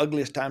 that's the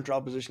ugliest time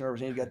trial position I've ever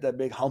seen. He's got that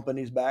big hump in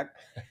his back.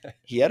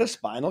 He had a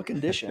spinal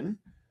condition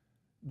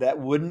that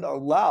wouldn't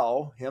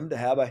allow him to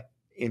have a,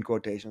 in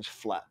quotations,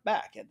 flat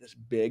back. He had this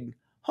big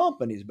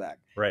hump in his back.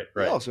 Right.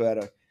 He also had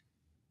a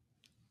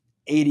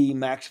 80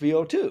 max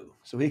VO2,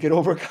 so he could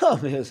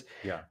overcome his.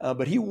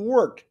 But he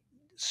worked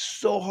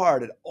so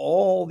hard at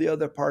all the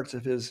other parts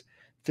of his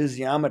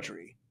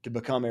physiognometry to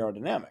become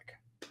aerodynamic.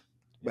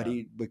 But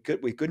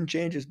we couldn't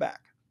change his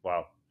back.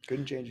 Wow.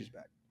 Couldn't change his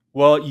back.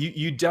 Well,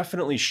 you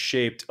definitely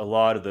shaped a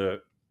lot of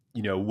the,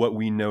 what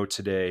we know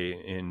today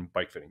in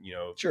bike fitting.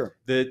 Sure.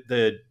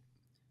 The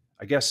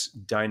I guess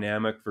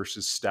dynamic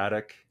versus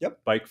static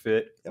bike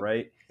fit,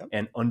 right? Yep.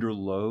 And under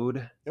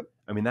load. Yep.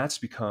 I mean, that's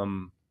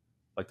become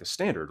like the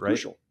standard, right?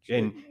 Crucial.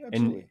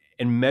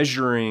 And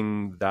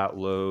measuring that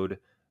load,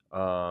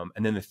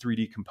 and then the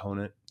 3D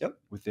component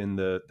within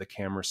the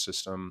camera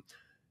system.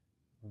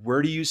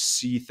 Where do you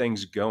see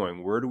things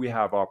going? Where do we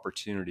have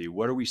opportunity?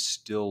 What are we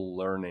still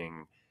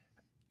learning?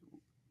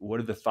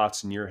 What are the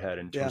thoughts in your head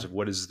in terms of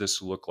what does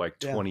this look like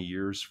 20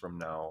 years from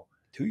now?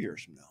 2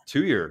 years from now.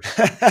 2 years.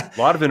 A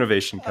lot of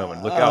innovation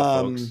coming. Look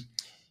out, folks.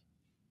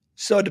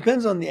 So it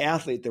depends on the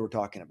athlete that we're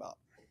talking about,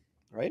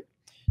 right?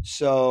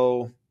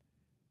 So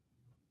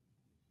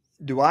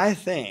do I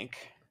think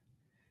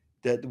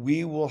that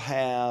we will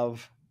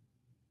have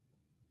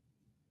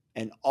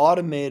an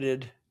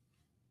automated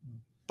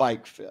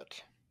bike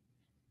fit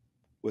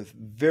with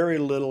very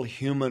little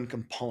human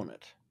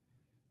component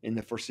in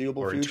the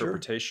foreseeable future?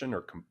 Interpretation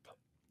or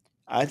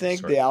I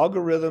think the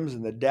algorithms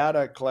and the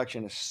data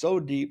collection is so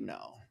deep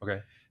now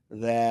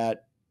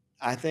that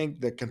I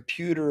think the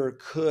computer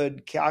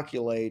could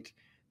calculate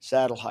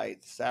saddle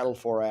height, saddle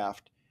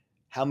fore-aft,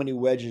 how many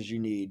wedges you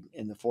need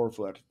in the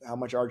forefoot, how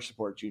much arch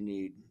support you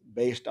need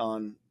based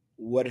on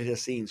what it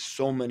has seen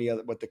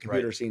what the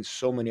computer has seen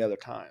so many other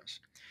times.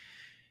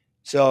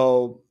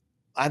 So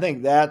I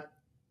think that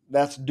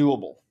that's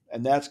doable.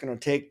 And that's going to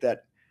take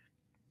that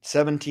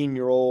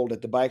 17-year-old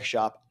at the bike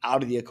shop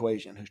out of the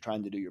equation who's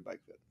trying to do your bike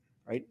fit,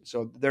 right?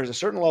 So there's a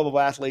certain level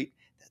of athlete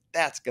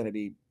that's going to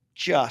be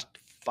just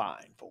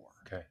fine for.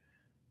 Okay.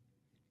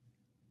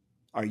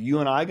 Are you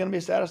and I going to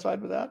be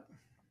satisfied with that?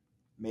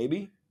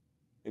 Maybe,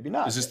 maybe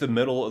not. Is this the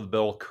middle of the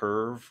bell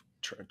curve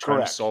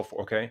trying to solve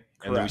for? Okay.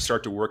 Correct. And then we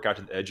start to work out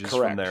to the edges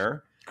from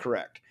there.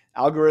 Correct.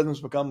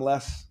 Algorithms become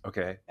less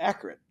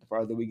accurate the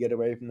farther we get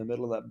away from the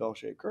middle of that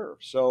bell-shaped curve.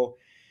 So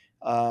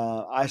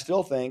I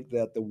still think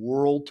that the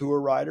world tour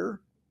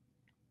rider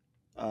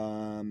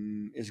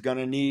is going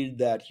to need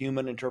that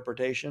human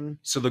interpretation.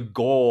 So the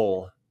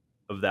goal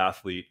of the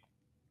athlete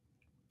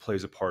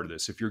plays a part of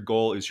this. If your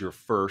goal is your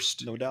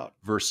first, no doubt,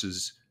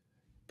 versus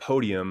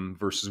podium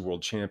versus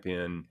world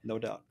champion, no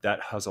doubt,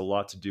 that has a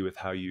lot to do with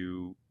how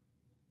you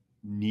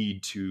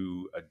need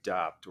to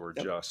adapt or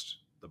adjust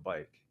the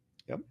bike.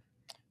 Yep.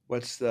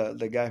 What's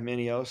the guy from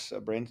Ineos,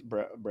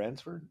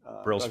 Brailsford?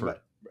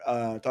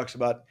 Talks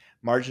about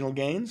marginal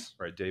gains.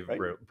 Right, Dave right?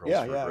 Brailsford.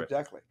 Yeah,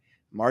 exactly.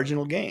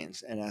 Marginal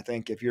gains. And I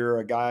think if you're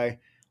a guy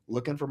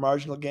looking for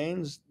marginal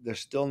gains, there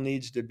still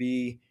needs to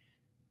be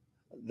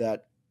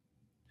that.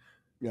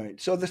 You know,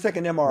 so let's take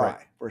an MRI,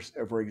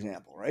 for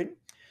example, right?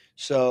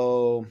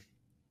 So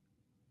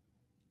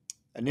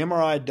an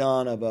MRI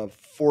done of a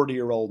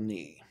 40-year-old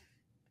knee,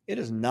 it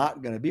is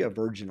not going to be a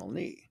virginal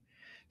knee.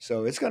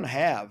 So it's going to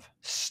have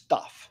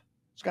stuff.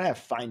 It's going to have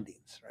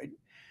findings, right?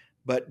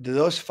 But do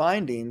those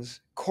findings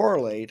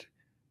correlate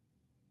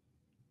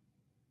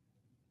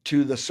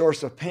to the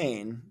source of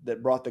pain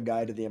that brought the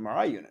guy to the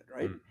MRI unit,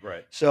 right?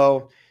 Right.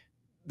 So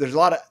there's a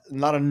lot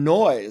of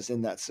noise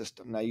in that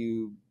system. Now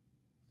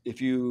if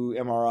you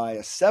MRI a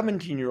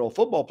 17-year-old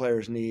football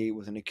player's knee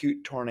with an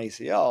acute torn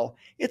ACL,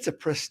 it's a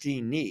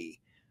pristine knee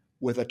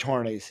with a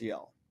torn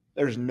ACL.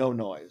 There's no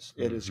noise.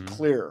 It is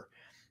clear.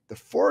 The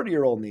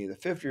 40-year-old knee, the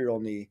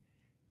 50-year-old knee,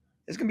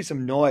 there's going to be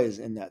some noise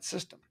in that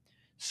system.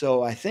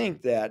 So I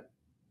think that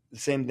the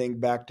same thing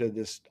back to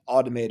this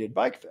automated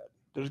bike fit.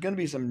 There's going to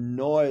be some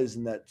noise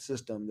in that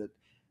system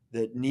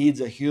that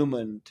needs a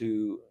human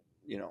to,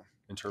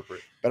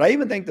 interpret. But I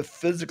even think the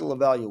physical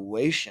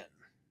evaluation,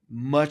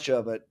 much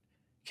of it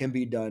can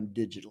be done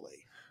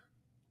digitally.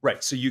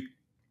 Right. So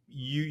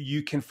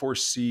you can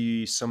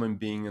foresee someone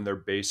being in their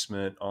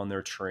basement on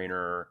their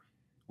trainer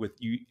with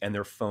you and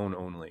their phone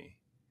only.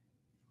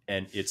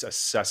 And it's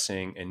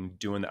assessing and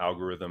doing the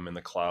algorithm in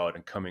the cloud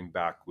and coming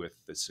back with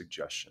the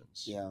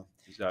suggestions. Yeah.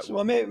 Is that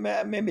so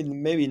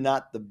maybe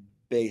not the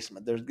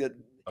basement. There's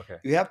good. Okay.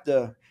 You have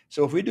to.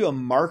 So if we do a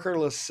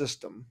markerless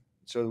system,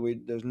 so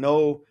there's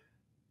no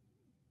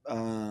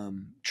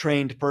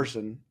trained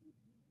person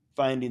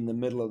finding the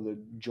middle of the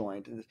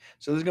joint.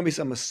 So there's going to be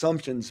some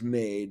assumptions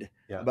made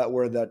about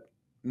where that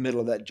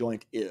middle of that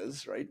joint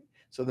is, right?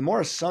 So the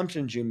more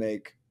assumptions you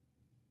make,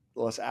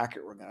 the less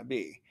accurate we're going to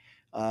be.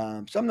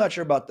 So I'm not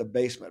sure about the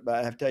basement, but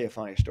I have to tell you a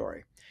funny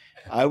story.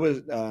 I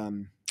was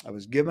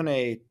given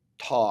a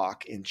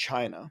talk in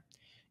China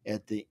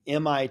at the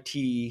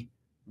MIT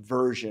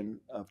version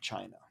of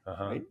China,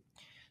 right?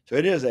 So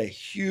it is a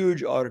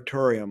huge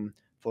auditorium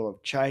full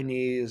of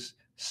Chinese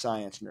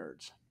science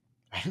nerds,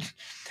 right?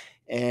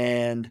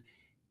 And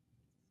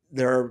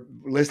they're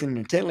listening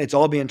intently. It's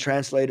all being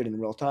translated in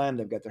real time.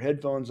 They've got their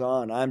headphones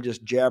on. I'm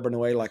just jabbering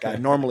away like I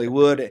normally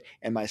would,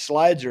 and my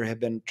slides have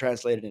been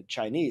translated in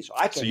Chinese. So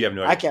I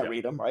can't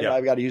read them, right? Yeah.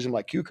 I've got to use them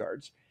like cue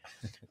cards.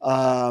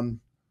 The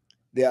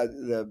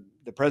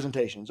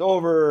presentation's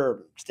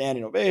over,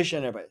 standing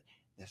ovation. Everybody.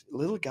 This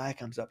little guy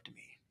comes up to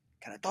me.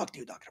 Can I talk to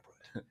you, Dr.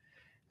 Pruitt?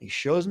 He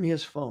shows me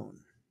his phone.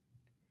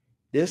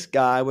 This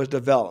guy was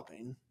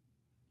developing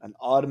an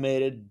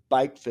automated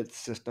bike fit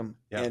system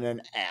in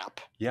an app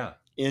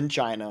in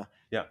China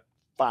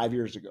 5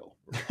 years ago.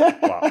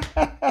 Wow.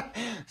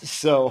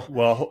 So,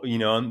 well,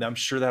 I'm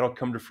sure that'll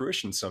come to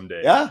fruition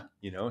someday. Yeah.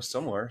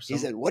 Somewhere. He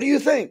said, "What do you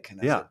think?"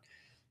 And I said,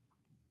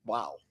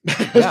 "Wow."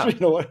 Yeah. You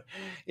know what?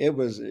 It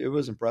was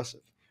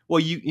impressive.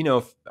 Well,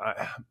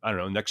 I don't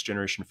know, next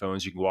generation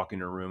phones, you can walk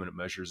into a room and it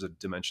measures the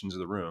dimensions of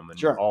the room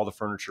and all the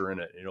furniture in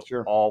it,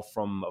 all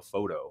from a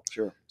photo.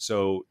 Sure.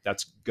 So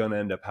that's going to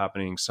end up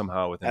happening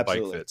somehow within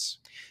bike fits.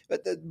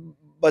 But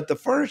the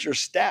furniture's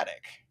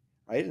static,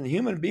 right? And the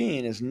human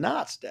being is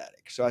not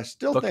static. So I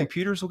still think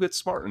computers will get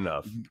smart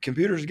enough.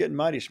 Computers are getting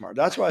mighty smart.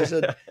 That's why I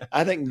said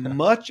I think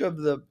much of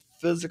the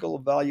physical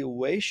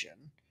evaluation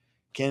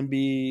can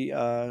be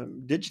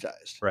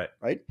digitized.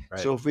 Right.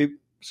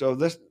 So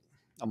this.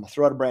 I'm going to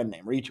throw out a brand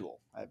name, Retool.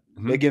 I have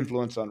big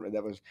influence on it.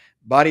 That was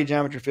Body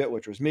Geometry Fit,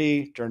 which was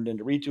me, turned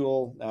into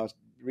Retool. Now it's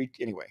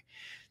anyway.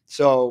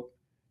 So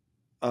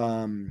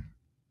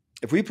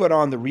if we put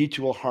on the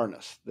Retool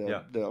harness,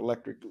 the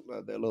electric,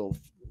 the little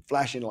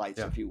flashing lights,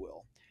 if you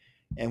will,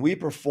 and we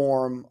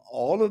perform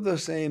all of the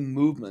same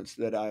movements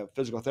that a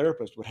physical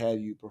therapist would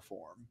have you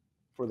perform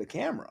for the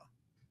camera,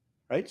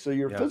 right? So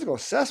your physical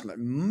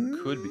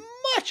assessment, could be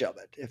much of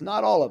it, if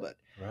not all of it,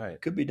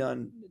 could be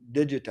done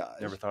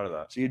digitized. Never thought of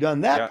that. So you've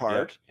done that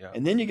part,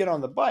 and then you get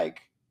on the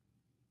bike.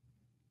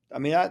 I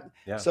mean,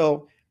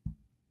 so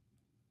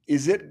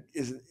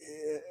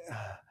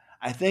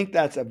I think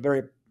that's a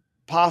very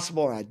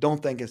possible, and I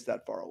don't think it's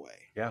that far away.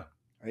 Yeah.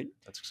 Right.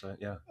 That's exciting.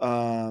 Yeah.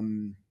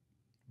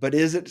 But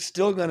is it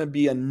still going to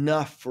be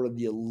enough for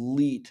the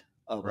elite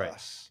of Right.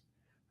 us?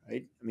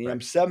 Right. I mean, Right.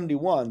 I'm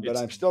 71, but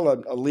I'm still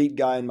an elite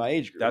guy in my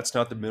age group. That's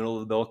not the middle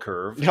of the bell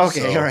curve.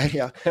 Okay. All right.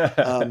 Yeah.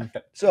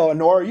 So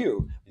nor are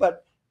you,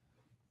 but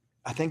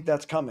I think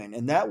that's coming.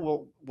 And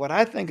what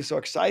I think is so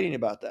exciting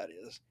about that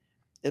is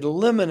it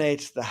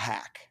eliminates the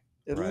hack.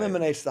 It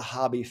eliminates the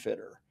hobby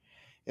fitter.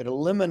 It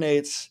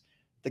eliminates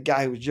the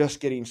guy who's just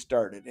getting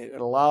started.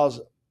 It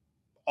allows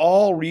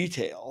all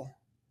retail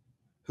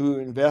who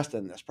invest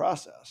in this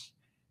process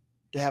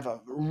to have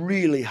a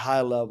really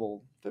high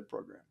level fit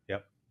program.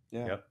 Yep.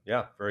 Yeah. Yep.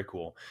 Yeah. Very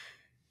cool.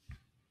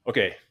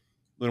 Okay. A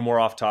little more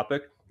off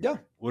topic. Yeah.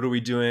 What are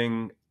we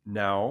doing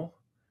now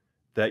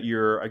that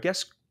you're, I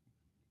guess,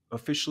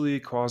 officially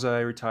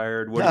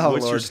quasi-retired?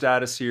 What's your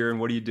status here and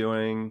what are you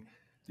doing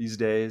these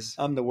days?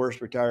 I'm the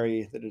worst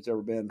retiree that it's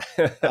ever been.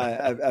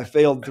 I've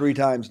failed 3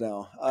 times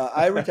now.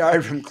 I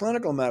retired from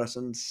clinical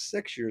medicine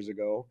 6 years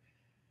ago.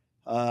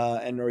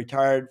 And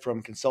retired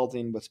from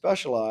consulting with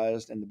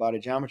Specialized in the body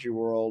geometry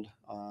world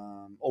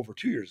over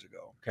 2 years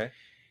ago. Okay.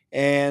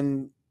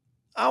 And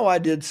I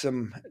did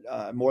some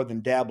more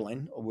than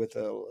dabbling with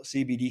a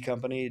CBD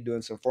company,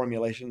 doing some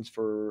formulations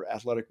for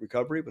athletic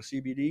recovery with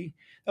CBD.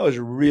 That was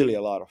really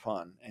a lot of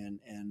fun,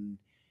 and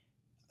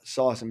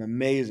saw some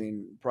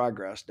amazing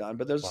progress done.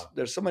 But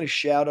there's so many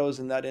shadows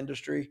in that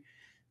industry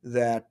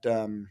that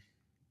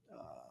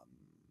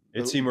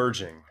it's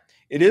emerging.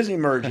 It is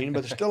emerging,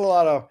 but there's still a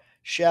lot of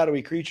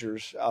shadowy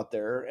creatures out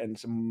there and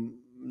some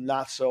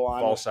not so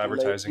on false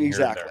advertising.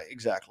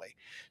 Exactly.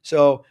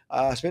 So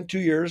I spent 2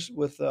 years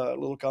with a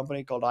little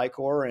company called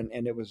iCore,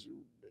 and it was,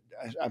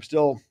 I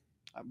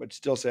would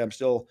still say I'm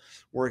still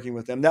working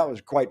with them. That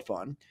was quite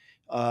fun.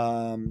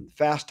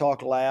 Fast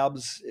Talk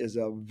Labs is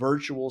a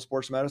virtual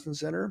sports medicine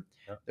center.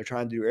 Yeah. They're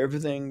trying to do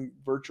everything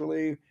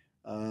virtually.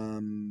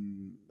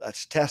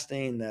 That's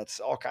testing. That's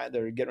all kind.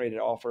 They're getting ready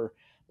to offer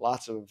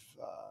lots of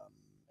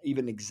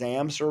even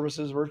exam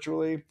services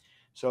virtually.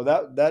 So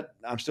that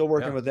I'm still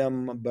working with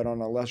them, but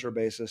on a lesser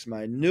basis.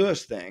 My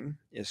newest thing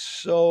is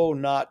so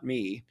not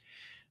me,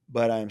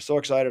 but I'm so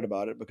excited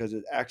about it because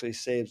it actually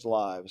saves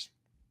lives.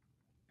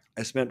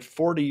 I spent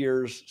 40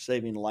 years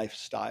saving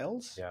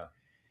lifestyles. Yeah.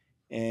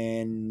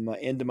 And my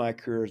end of my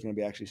career is going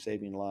to be actually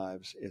saving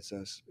lives. It's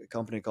a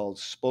company called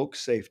Spoke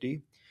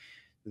Safety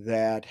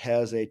that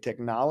has a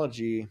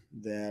technology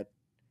that,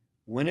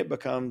 when it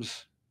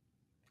becomes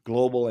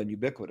global and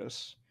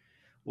ubiquitous,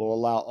 will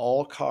allow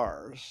all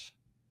cars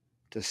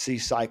to see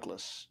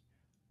cyclists.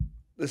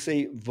 Let's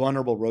say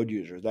vulnerable road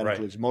users. That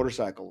includes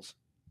motorcycles,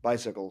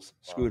 bicycles,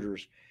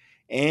 scooters,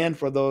 and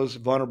for those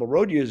vulnerable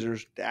road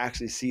users to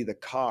actually see the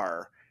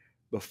car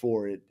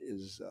before it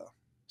is.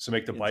 So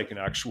make the bike an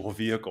actual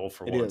vehicle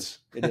for once.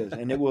 It is,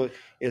 and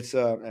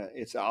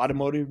it's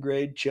automotive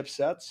grade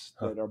chipsets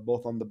that are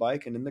both on the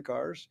bike and in the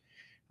cars.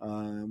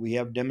 We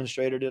have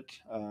demonstrated it.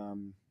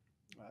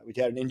 We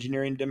had an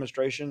engineering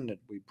demonstration that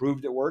we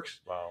proved it works.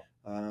 Wow.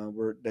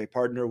 They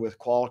partner with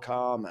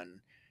Qualcomm and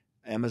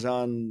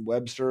Amazon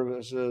Web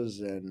Services,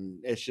 and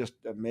it's just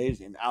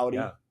amazing. Audi,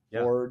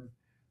 Ford,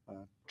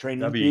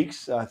 Training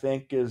Peaks, I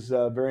think, is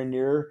very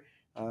near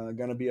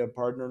going to be a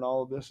partner in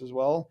all of this as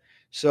well.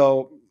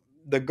 So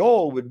the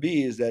goal would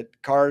be is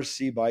that cars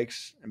see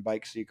bikes and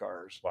bikes see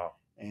cars. Wow.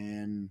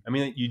 And I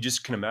mean, you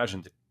just can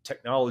imagine the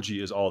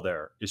technology is all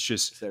there. It's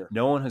just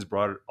no one has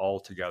brought it all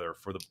together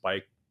for the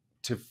bike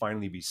to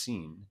finally be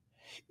seen.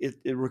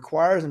 It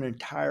requires an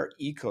entire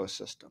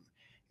ecosystem.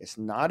 It's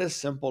not as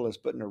simple as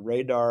putting a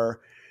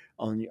radar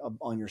on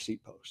your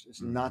seat post.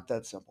 It's not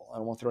that simple. I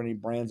don't want to throw any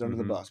brands under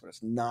the bus, but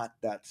it's not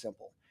that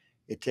simple.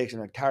 It takes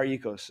an entire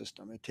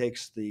ecosystem. It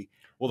takes the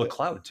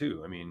cloud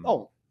too. I mean,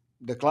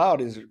 the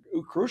cloud is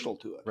crucial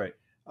to it. Right.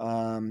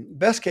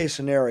 Best case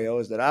scenario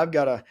is that I've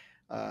got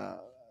a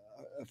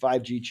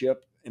 5G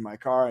chip in my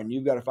car, and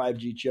you've got a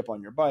 5G chip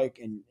on your bike,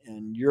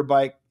 and your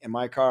bike and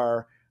my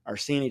car are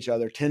seeing each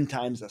other 10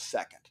 times a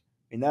second.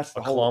 I mean, that's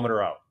the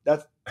kilometer out.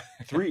 That's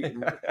 3.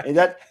 And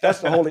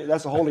that's the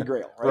holy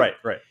grail, right?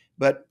 Right.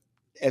 But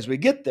as we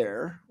get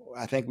there,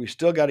 I think we've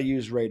still got to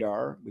use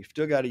radar. We've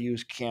still got to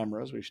use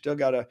cameras. We've still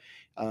got to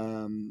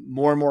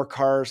more and more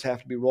cars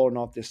have to be rolling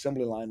off the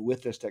assembly line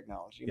with this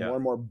technology. Yeah. More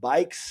and more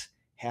bikes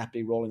have to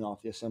be rolling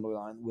off the assembly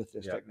line with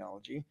this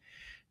technology.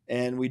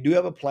 And we do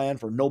have a plan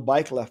for no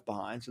bike left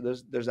behind. So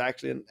there's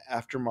actually an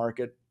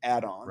aftermarket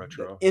add-on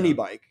retro any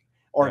bike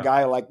or a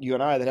guy like you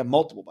and I that have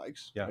multiple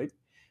bikes, right?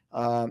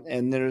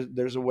 And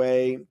there's a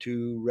way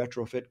to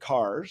retrofit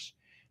cars.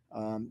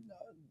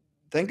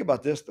 Think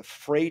about this: the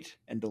freight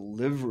and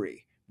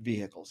delivery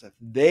vehicles, if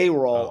they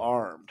were all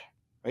armed,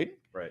 right?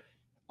 Right.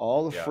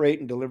 All the freight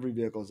and delivery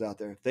vehicles out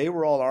there, if they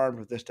were all armed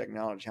with this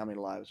technology, how many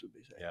lives would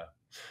be saved? Yeah.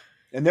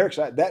 And they're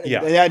excited.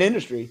 That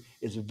industry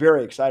is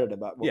very excited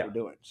about what we're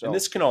doing. So, and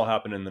this can all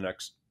happen in the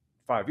next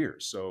 5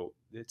 years. So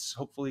it's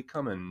hopefully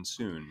coming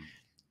soon.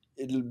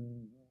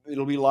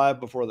 It'll be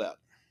live before that.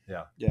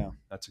 Yeah. Yeah.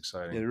 That's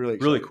exciting.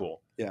 Really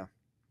cool. Yeah.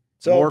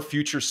 So more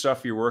future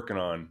stuff you're working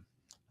on.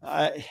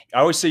 I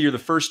always say you're the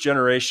first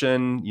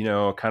generation,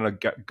 kind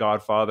of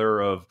godfather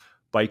of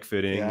bike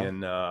fitting. Yeah.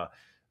 And I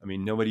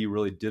mean, nobody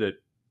really did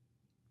it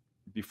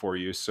before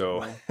you.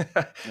 So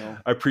No.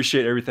 I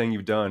appreciate everything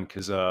you've done,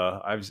 because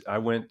I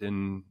went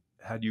and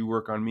had you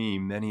work on me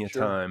many a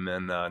time,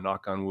 and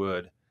knock on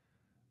wood,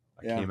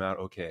 I came out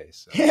okay.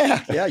 So.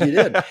 Yeah, you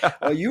did.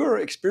 Well, you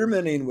were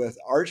experimenting with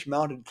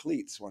arch-mounted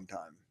cleats one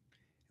time.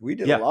 We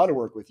did a lot of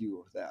work with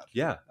you with that.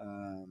 Yeah.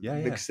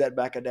 Big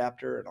setback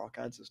adapter and all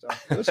kinds of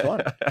stuff. It was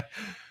fun.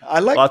 I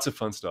like lots of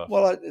fun stuff.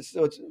 Well,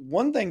 it's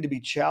one thing to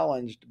be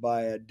challenged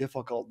by a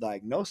difficult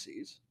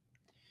diagnosis.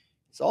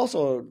 It's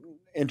also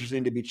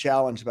interesting to be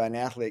challenged by an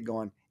athlete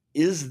going,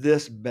 is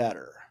this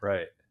better?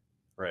 Right.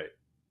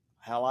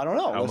 Hell, I don't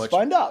know. Let's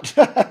find out.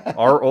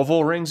 Our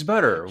oval ring's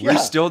better. We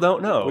still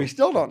don't know. We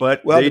still don't.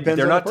 But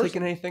they're not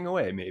taking anything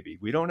away. Maybe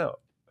we don't know.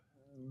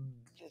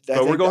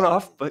 But we're going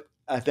off. But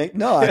I think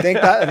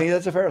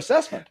that's a fair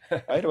assessment.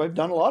 Right? We've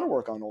done a lot of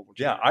work on oval.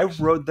 Yeah, I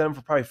rode them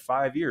for probably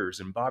 5 years,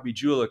 and Bobby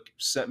Julich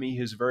sent me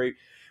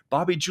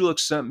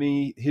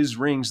his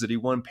rings that he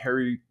won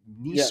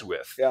Paris-Nice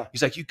with. Yeah.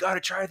 He's like, you got to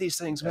try these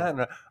things, man.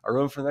 And I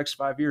rode them for the next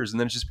 5 years, and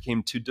then it just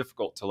became too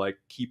difficult to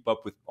keep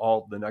up with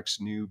all the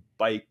next new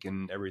bike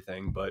and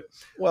everything. But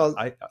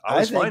I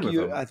was fine with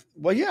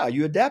them.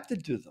 You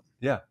adapted to them.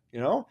 Yeah.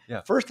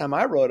 First time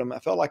I rode them, I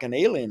felt like an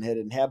alien had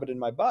inhabited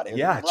my body.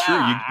 Yeah, true.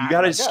 You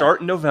got to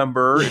start in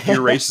November if your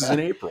race is in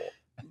April.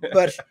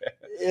 But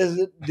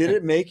did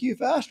it make you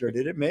faster?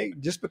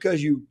 Just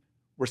because you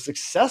were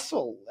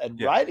successful at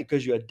riding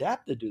because you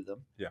adapted to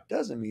them,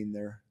 doesn't mean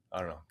they're. I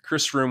don't know.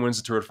 Chris Froome wins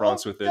the Tour de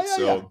France with it.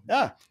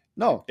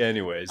 No.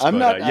 Anyways,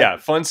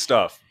 fun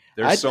stuff.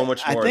 There's so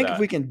much more. I think if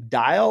we can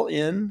dial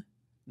in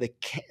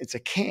it's a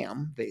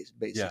cam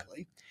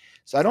basically.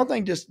 So I don't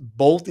think just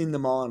bolting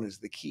them on is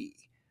the key.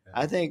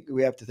 I think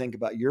we have to think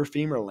about your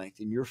femur length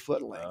and your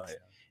foot length,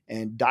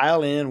 and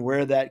dial in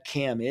where that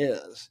cam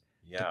is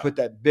to put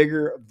that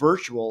bigger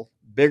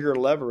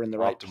lever in the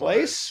right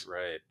place.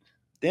 Right.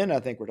 Then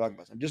I think we're talking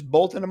about something. Just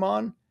bolting them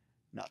on,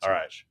 not so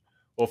much.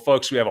 Well,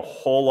 folks, we have a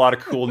whole lot of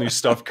cool new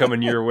stuff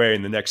coming your way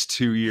in the next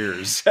 2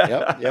 years.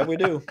 Yeah, we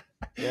do.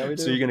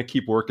 So you're going to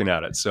keep working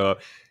at it. So,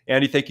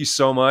 Andy, thank you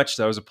so much.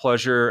 That was a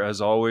pleasure as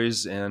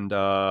always. And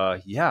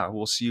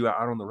we'll see you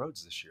out on the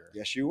roads this year.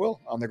 Yes, you will.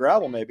 On the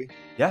gravel, maybe.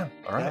 Yeah.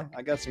 All right.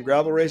 I got some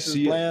gravel races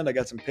planned. I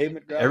got some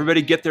pavement gravel.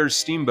 Everybody get their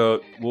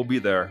steamboat. We'll be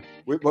there.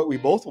 We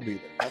both will be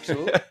there.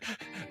 Absolutely.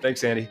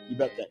 Thanks, Andy. You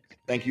bet.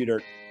 Thank you,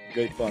 Dirk.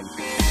 Great fun.